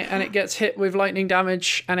it gets hit with lightning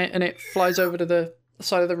damage, and it flies over to the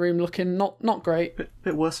side of the room, looking not great.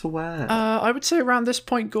 Bit worse for wear. I would say around this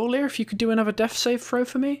point, Gorlier, if you could do another death save throw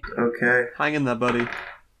for me. Okay. Hang in there, buddy.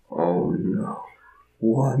 Oh no.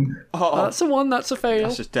 1. Oh, That's a 1. That's a fail.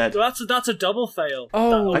 that's just dead. That's a double fail.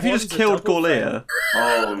 Oh. Have you just killed Gorlier?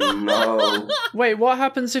 Oh no. Wait, what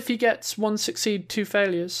happens if he gets 1 succeed, 2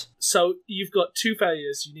 failures? So you've got 2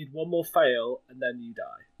 failures. You need 1 more fail, and then you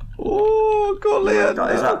die. Oh, Gorlier.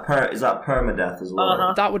 Is that permadeath as well?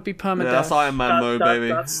 Uh-huh. That would be permadeath. Yeah, that's Iron Man mode, baby.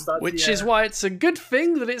 That's, Which yeah. is why it's a good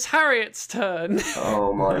thing that it's Harriet's turn.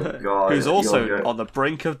 Oh my god. Who's also You're on the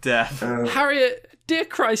brink of death. Harriet, dear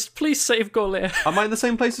Christ, please save Gorlier. Am I in the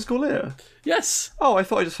same place as Gorlier? Yes. Oh, I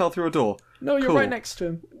thought I just fell through a door. No, you're Cool. right next to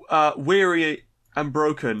him. Weary and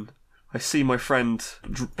broken, I see my friend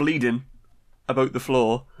bleeding about the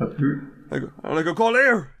floor. I go,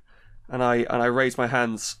 Gorlier! And I raise my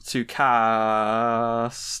hands to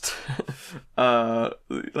cast.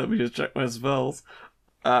 Let me just check my spells.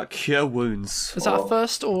 Cure wounds. Is that a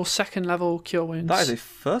first or second level cure wounds? That is a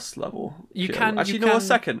first level. You cure. can- actually you no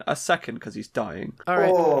can- a second because he's dying. All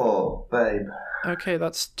right. Oh, babe. Okay,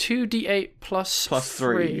 that's 2d8 plus Plus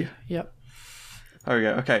 3. Yep. There we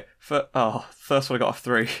go. Okay. First one I got a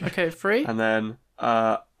 3, Okay, 3. and then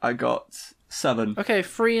I got 7. Okay,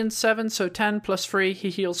 3 and 7, so 10 plus 3, he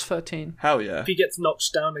heals 13. Hell yeah. If he gets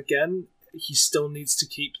knocked down again, he still needs to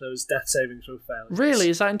keep those death saving throw failures. Really?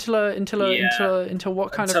 Is that until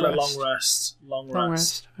what kind Until of a rest? long rest. Long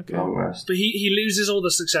rest. Okay. Long rest. But he loses all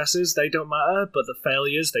the successes, they don't matter, but the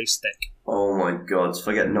failures, they stick. Oh my god. So if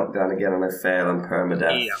I get knocked down again and I fail, I'm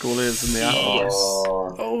permadeath. Yeah. Gorlier's in the apple. Yes.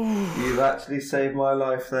 Oh, Oh. you've actually saved my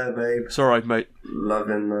life there, babe. It's alright, mate.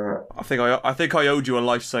 Loving that. I think I owed you a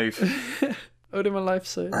life save. Owed him a life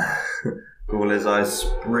save. All his eyes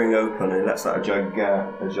spring open and he lets out a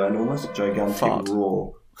gigantic Fart.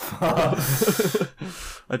 roar.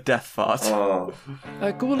 A death fart. Oh,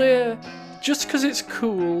 Gorlier, just because it's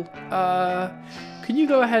cool, can you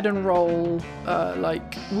go ahead and roll,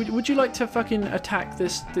 would you like to fucking attack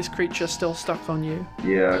this creature still stuck on you?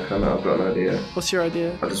 yeah, I've got an idea. What's your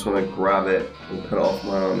idea? I just want to grab it and put it off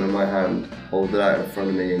my arm in my hand, hold it out in front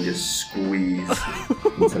of me and just squeeze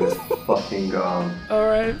until it's fucking gone.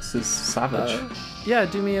 Alright. This is savage. Yeah,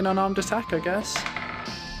 do me an unarmed attack, I guess.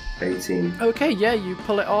 18. Okay, yeah, you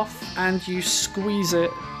pull it off and you squeeze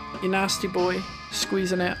it, you nasty boy.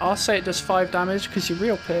 squeezing it. I'll say it does 5 damage because you're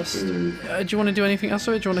real pissed. Do you want to do anything else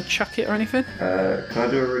with it? Do you want to chuck it or anything? Can I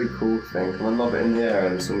do a really cool thing? Can I lob it in the air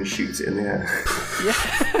and someone shoots it in the air?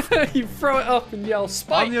 Yeah. You throw it up and yell,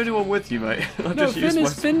 "Spike!" I'm the only one with you, mate. I No, just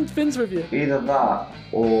used Finn's with you. Either that,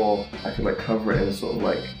 or I can like cover it in sort of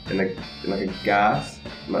like in like a gas,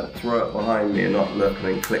 and like throw it behind me and not look, and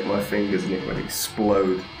then click my fingers and it would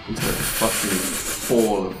explode into like a fucking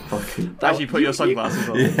ball of fucking. Actually, put your sunglasses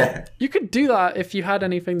on. Yeah. You could do that if you had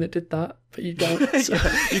anything that did that, but you don't. So.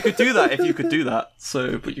 You could do that if you could do that.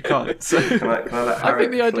 So, but you can't. So. Can I let I Harriet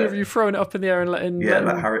think the idea click? of you throwing it up in the air and letting let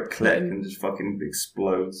Harriet click and just fucking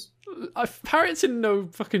explodes. Harriet's in no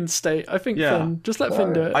fucking state. I think Yeah. Finn. Just let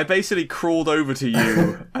Finn do it. I basically crawled over to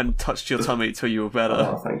you and touched your tummy till you were better.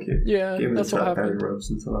 Oh, thank you. Yeah, Give me that's the what blackberry happened. rubs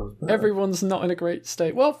until I was better. Everyone's not in a great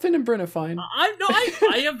state. Well, Finn and Bryn are fine.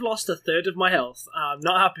 I have lost a third of my health. I'm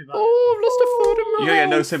not happy about it. Oh, I've lost a third of my You're gonna get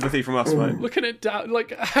no health. sympathy from us, mate. Looking at down,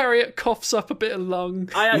 like Harriet coughs up a bit of lung.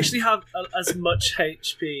 I actually have as much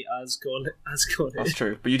HP as Gaulier. That's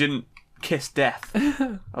true, but you didn't kiss death,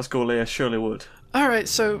 as Gaulier surely would. All right,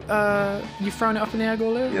 so you throwing it up in the air,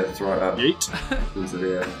 Gaulier? Yeah, throw it up Yeet. into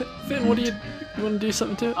the air. Finn, what do you want to do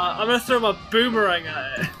something to it? I'm gonna throw my boomerang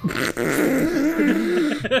at it.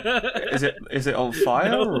 Is it on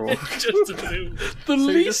fire or? It's just a boom. The So you're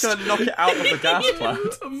least, just gonna knock it out of the gas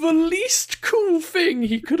plant? the least cool thing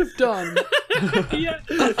he could have done. Yeah.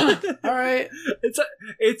 All right,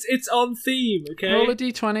 It's on theme. Okay. roll a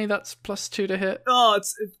d20. That's +2 to hit. Oh,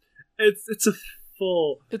 it's a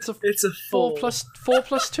 4. It's a It's a 4 4.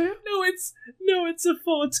 plus 2. No, it's a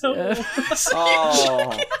 4 total. Yeah.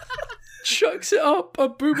 Oh, Chucks it up. A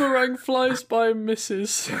boomerang flies by and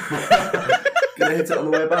misses. Can I hit it on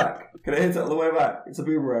the way back? It's a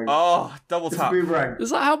boomerang. oh, double It's a tap. boomerang.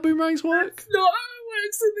 Is that how boomerangs work? No, it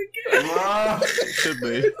works in the game. Ah. Should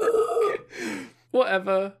be.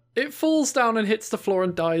 Whatever. It falls down and hits the floor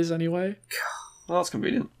and dies anyway. Well, that's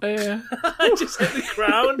convenient. Yeah. I just hit the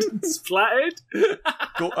ground and splattered.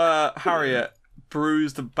 Harriet,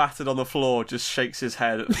 bruised and battered on the floor, just shakes his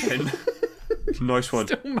head at Finn. Nice one.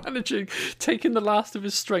 Still managing, taking the last of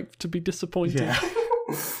his strength to be disappointed. Yeah.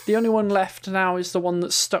 The only one left now is the one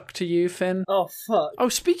that's stuck to you, Finn. Oh fuck! Oh,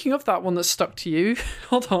 speaking of that one that's stuck to you,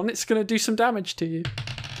 hold on, it's going to do some damage to you.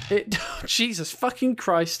 Jesus fucking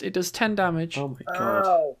Christ, it does 10 damage. Oh my god.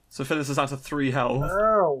 Ow! So Finn is down to 3 health.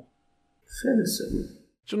 Ow! Finnison.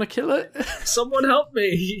 Do you want to kill it? Someone help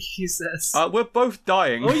me! He says. We're both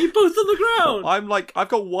dying. Oh, you're both on the ground. I've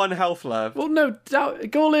got 1 health left. Well, no,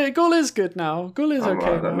 Gauleer's good now. Gauleer's I'm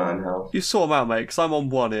okay right at now. 9 health. You sort them out, mate, because I'm on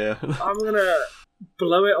 1 here. I'm gonna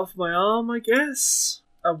blow it off my arm, I guess.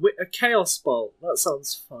 A chaos bolt. That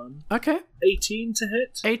sounds fun. Okay. 18 to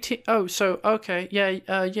hit. 18. Oh, so, okay. Yeah,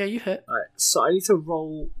 you hit. Alright, so I need to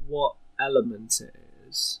roll what element it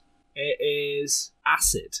is. It is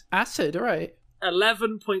acid. Acid, alright.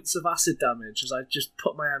 11 points of acid damage as I just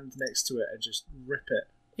put my hand next to it and just rip it.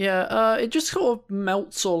 Yeah, it just sort of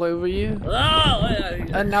melts all over you. Oh,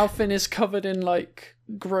 And now Finn is covered in, like,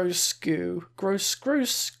 gross goo. Gross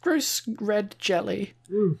red jelly.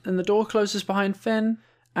 Mm. And the door closes behind Finn,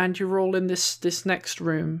 and you're all in this next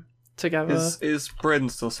room together. Is Bryn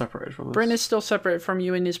still separated from us? Bryn is still separated from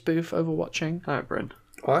you in his booth overwatching. Alright, Bryn.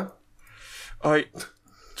 What? I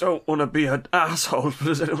don't want to be an asshole, but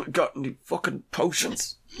has anyone got any fucking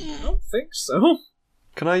potions? I don't think so.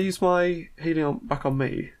 Can I use my healing back on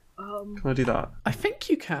me? Can I do that? I think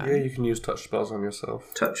you can. Yeah, you can use touch spells on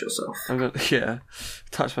yourself. Touch yourself. I'm gonna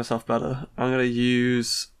touch myself better. I'm gonna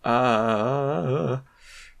use I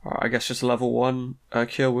guess just level 1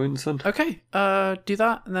 cure wounds then. Okay, do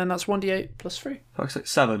that, and then that's 1d8 plus 3. Fuck's sake,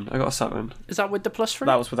 7. I got a 7. Is that with the plus 3?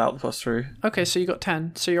 That was without the +3. Okay, so you got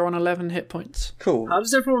 10, so you're on 11 hit points. Cool. How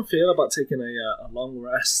does everyone feel about taking a long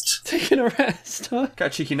rest? Taking a rest, huh? Get a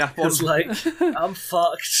cheeky nap on. It's like, I'm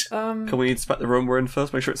fucked. Can we inspect the room we're in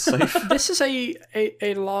first? Make sure it's safe. This is a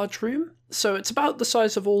large room, so it's about the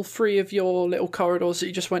size of all 3 of your little corridors that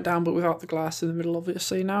you just went down, but without the glass in the middle,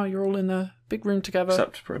 obviously. Now you're all in a big room together.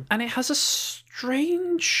 Except Bryn. And it has a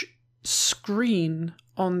strange screen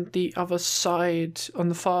on the other side, on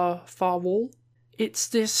the far wall. It's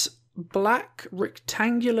this black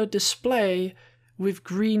rectangular display with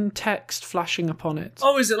green text flashing upon it.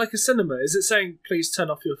 Oh, is it like a cinema? Is it saying, please turn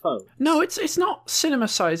off your phone? No, it's not cinema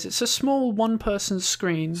size. It's a small one-person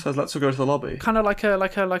screen, So let's all go to the lobby. kind of like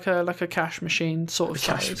a cash machine sort of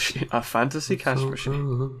Cash size. machine. A fantasy cash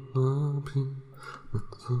machine.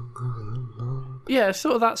 Yeah,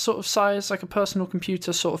 sort of that sort of size, like a personal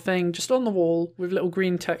computer sort of thing, just on the wall with little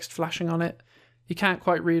green text flashing on it. You can't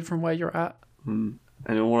quite read from where you're at.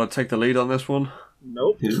 Anyone want to take the lead on this one?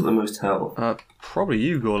 Nope. Who's got the most health? Probably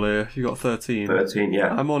you, Gorlia. You got 13. 13,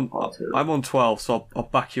 yeah. I'm on 12, so I'll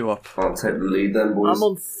back you up. I'll take the lead then, boys. I'm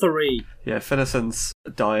on 3. Yeah, Finison's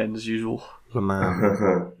dying as usual. The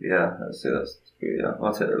man. Yeah, that's good. Yeah,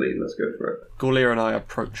 I'll take the lead. Let's go for it. Gorlia and I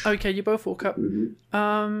approach. Okay, you both walk up.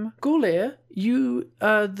 Mm-hmm. Gorlia,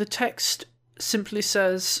 the text simply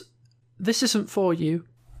says, "This isn't for you."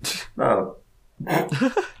 Oh.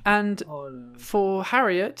 And Oh no. for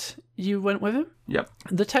Harriet, you went with him. Yep.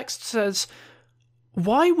 The text says,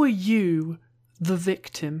 "Why were you the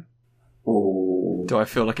victim? Oh. Do I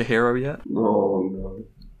feel like a hero yet? Oh, no.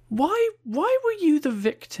 Why were you the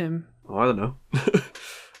victim?" Oh, I don't know.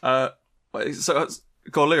 So,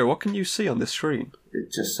 Gorlia, what can you see on this screen?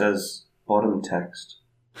 It just says bottom text.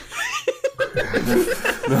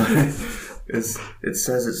 It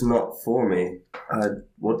says it's not for me.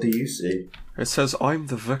 What do you see? It says, I'm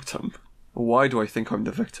the victim. Why do I think I'm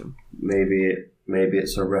the victim? Maybe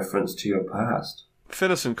it's a reference to your past.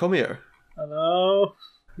 Finison, come here. Hello,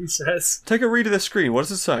 he says. Take a read of this screen. What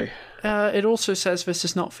does it say? It also says, "This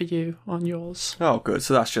is not for you" on yours. Oh, good.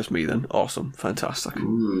 So that's just me then. Awesome. Fantastic.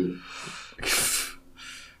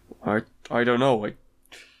 I don't know.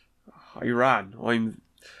 I ran.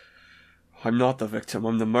 I'm not the victim.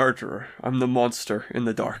 I'm the murderer. I'm the monster in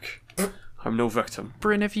the dark. I'm no victim.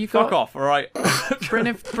 Bryn, have you got? Fuck off, alright? Bryn,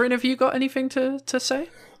 have you got anything to say?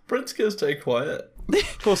 Brent's gonna stay quiet.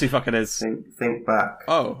 Of course he fucking is. Think back.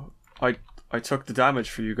 Oh, I took the damage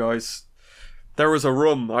for you guys. There was a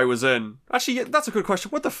room I was in. Actually, yeah, that's a good question.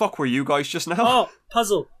 What the fuck were you guys just now? Oh,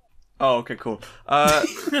 puzzle. Oh, okay, cool. I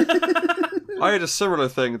had a similar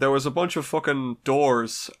thing. There was a bunch of fucking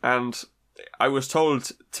doors, and I was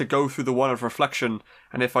told to go through the one of reflection,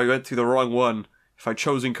 and if I went through the wrong one, if I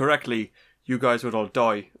chose incorrectly, you guys would all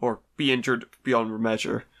die, or be injured beyond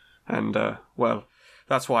measure. And, well,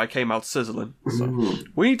 that's why I came out sizzling. So,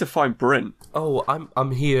 we need to find Bryn. Oh,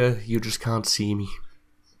 I'm here. You just can't see me.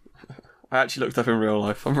 I actually looked up in real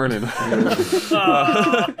life. I'm really not.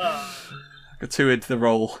 Got too into the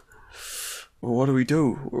role. Well, what do we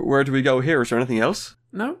do? Where do we go here? Is there anything else?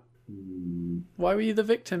 No. Why were you the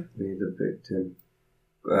victim? Be the victim.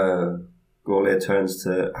 Gorlia turns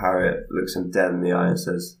to Harriet, looks him dead in the eye, and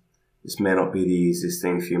says, "This may not be the easiest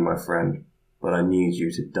thing for you, my friend, but I need you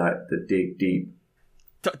to dig deep."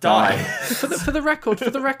 Die. For the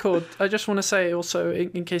record, I just want to say also,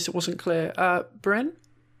 in case it wasn't clear, Bryn,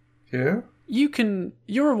 Yeah?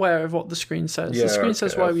 you're aware of what the screen says. Yeah, The screen okay,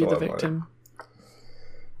 says, "Why I were you the thought I might. victim?"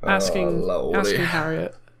 Asking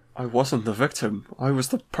Harriet. I wasn't the victim. I was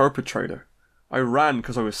the perpetrator. I ran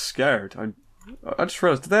because I was scared. I just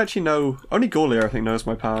realised, did they actually know? Only Gorlia, I think, knows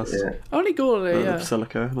my past. Yeah. Only Gorlia, The yeah.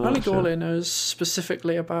 Basilica. And all Only that shit. Gorlia knows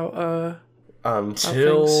specifically about.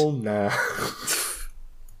 Until now.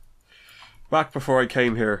 Back before I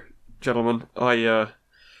came here, gentlemen, I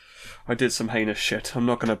did some heinous shit. I'm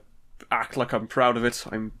not gonna act like I'm proud of it.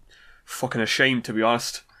 I'm fucking ashamed, to be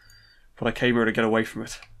honest. But I came here to get away from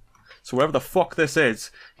it. So whatever the fuck this is,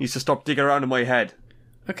 needs to stop digging around in my head.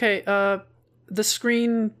 Okay, the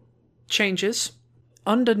screen changes.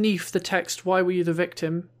 Underneath the text, "Why were you the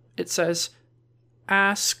victim?" it says,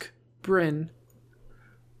 "Ask Bryn."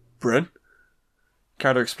 Bryn?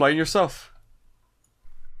 Care to explain yourself?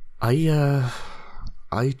 I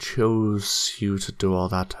chose you to do all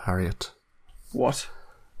that, Harriet, What?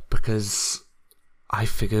 because I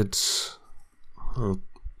figured, well,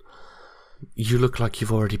 you look like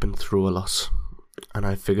you've already been through a lot, and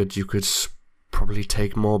I figured you could probably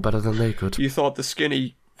take more better than they could. You thought the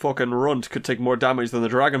skinny fucking runt could take more damage than the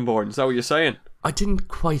Dragonborn, is that what you're saying? I didn't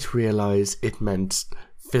quite realise it meant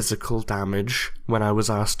physical damage when I was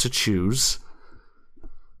asked to choose.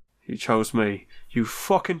 You chose me. You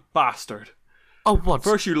fucking bastard. Oh, what?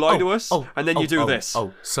 First you lie to us, and then you do this.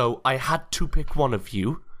 Oh, so I had to pick one of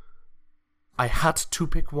you. I had to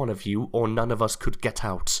pick one of you, or none of us could get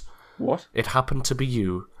out. What? It happened to be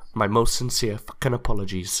you. My most sincere fucking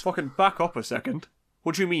apologies. Fucking back up a second.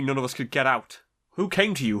 What do you mean none of us could get out? Who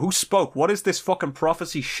came to you? Who spoke? What is this fucking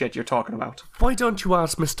prophecy shit you're talking about? Why don't you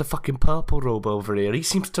ask Mr. fucking Purple Robe over here? He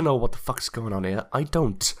seems to know what the fuck's going on here. I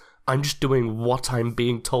don't. I'm just doing what I'm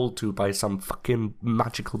being told to by some fucking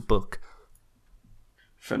magical book.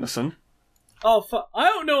 Finison? Oh, fuck. I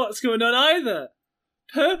don't know what's going on either.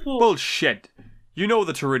 Purple. Bullshit. You know what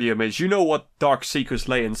the Teridium is. You know what dark secrets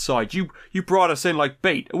lay inside. You brought us in like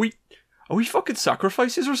bait. Are we fucking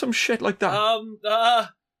sacrifices or some shit like that?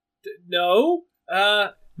 No.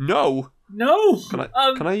 No. No.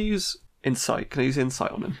 Can I use insight? Can I use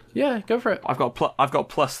insight on him? Yeah, go for it. I've got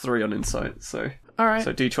 +3 on insight, so All right.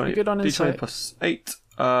 D20. You're good on D20 insight. plus 8.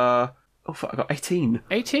 Oh Oh, fuck, I got 18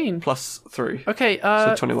 18. plus 3. Okay,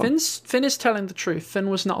 So 21. Finn is telling the truth. Finn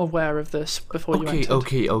was not aware of this before you entered.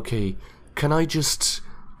 Okay. Can I just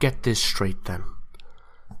get this straight then?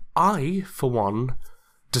 I, for one,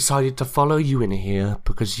 decided to follow you in here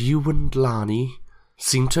because you and Lani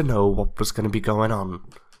seemed to know what was going to be going on.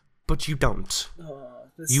 But you don't.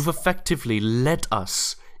 You've effectively led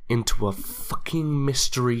us into a fucking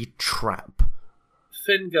mystery trap.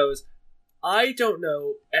 Finn goes, I don't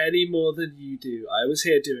know any more than you do. I was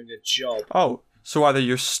here doing a job. Oh, so either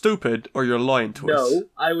you're stupid or you're lying to us. No,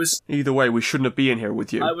 I was Either way, we shouldn't be in here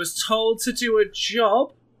with you. I was told to do a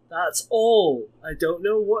job. That's all. I don't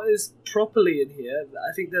know what is properly in here.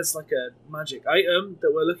 I think there's like a magic item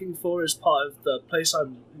that we're looking for as part of the place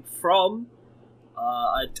I'm from.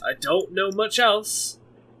 I don't know much else.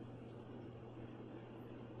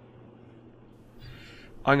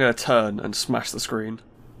 I'm going to turn and smash the screen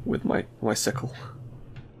with my sickle.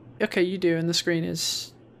 Okay, you do, and the screen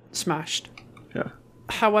is smashed. Yeah.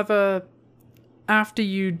 However, after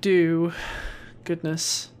you do,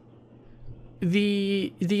 goodness,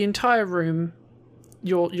 the entire room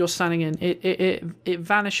you're standing in, it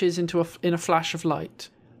vanishes in a flash of light.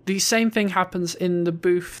 The same thing happens in the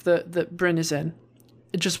booth that Bryn is in.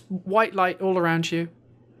 Just white light all around you,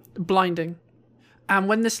 blinding. And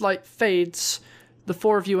when this light fades, the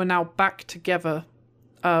four of you are now back together.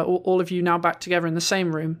 All of you now back together in the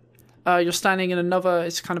same room. You're standing in another,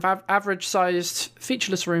 it's kind of average-sized,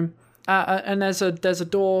 featureless room. And there's a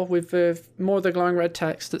door with more of the glowing red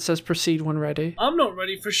text that says "Proceed when ready." I'm not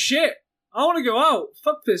ready for shit. I want to go out.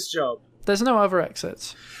 Fuck this job. There's no other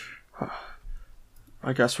exits.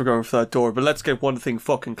 I guess we're going for that door, but let's get one thing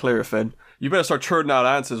fucking clear, Finn. You better start churning out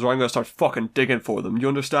answers or I'm going to start fucking digging for them. You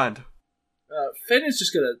understand? Finn is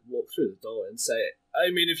just going to walk through the door and say, I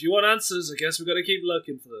mean, if you want answers, I guess we've got to keep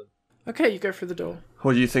looking for them. Okay, you go through the door.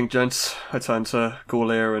 What do you think, gents? I turn to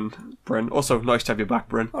Gaulier and Bryn. Also, nice to have you back,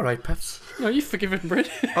 Bryn. Alright, Pets. No, you've forgiven Bryn.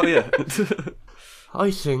 Oh, yeah. I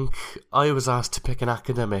think I was asked to pick an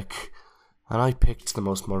academic, and I picked the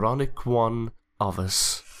most moronic one of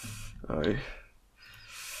us. I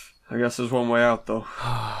guess there's one way out, though.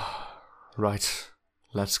 Right,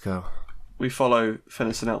 let's go. We follow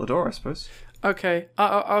Finnison out the door, I suppose. Okay,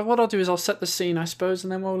 what I'll do is I'll set the scene, I suppose,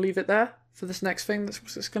 and then we'll leave it there for this next thing that's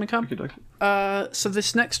going to come. Okey-dokey. So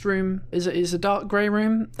this next room is a dark grey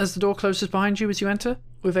room as the door closes behind you as you enter,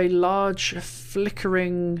 with a large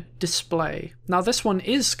flickering display. Now this one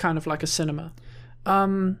is kind of like a cinema.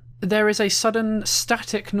 There is a sudden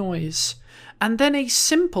static noise, and then a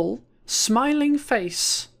simple, smiling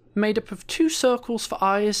face made up of 2 circles for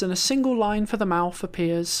eyes and a single line for the mouth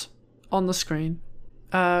appears on the screen,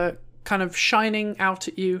 kind of shining out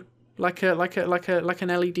at you like an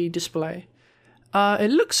LED display.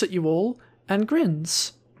 It looks at you all and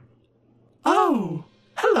grins. Oh,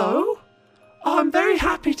 hello. Oh, I'm very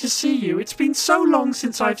happy to see you. It's been so long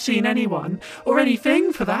since I've seen anyone, or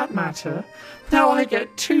anything for that matter. Now I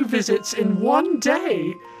get 2 visits in one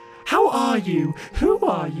day. How are you? Who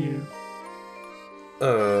are you?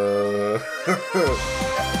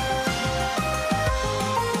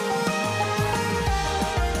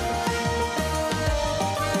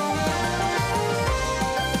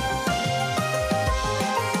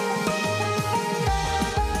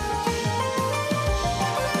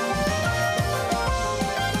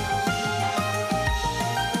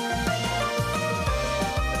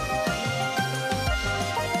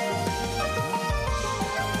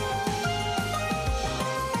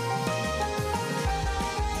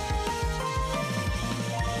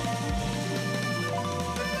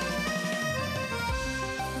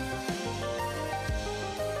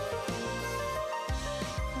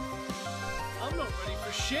 I'm not ready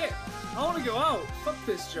for shit. I want to go out. Fuck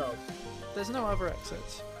this job. There's no other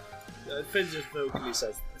exits. Finn just vocally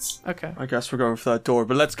says this. Okay. I guess we're going for that door,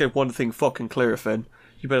 but let's get one thing fucking clear, Finn.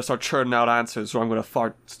 You better start churning out answers or I'm going to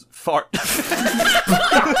fart.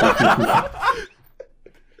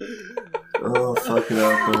 Oh, fucking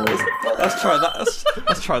hell, boys. Let's try that.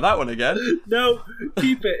 Let's try that one again. No,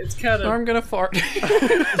 keep it. It's canon. Or I'm gonna fart. Sorry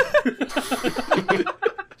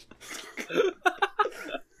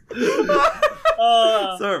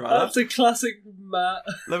about that. That's a classic Matt.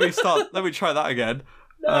 Let me try that again.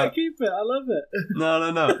 No, keep it. I love it.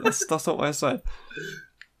 No. That's not what I said.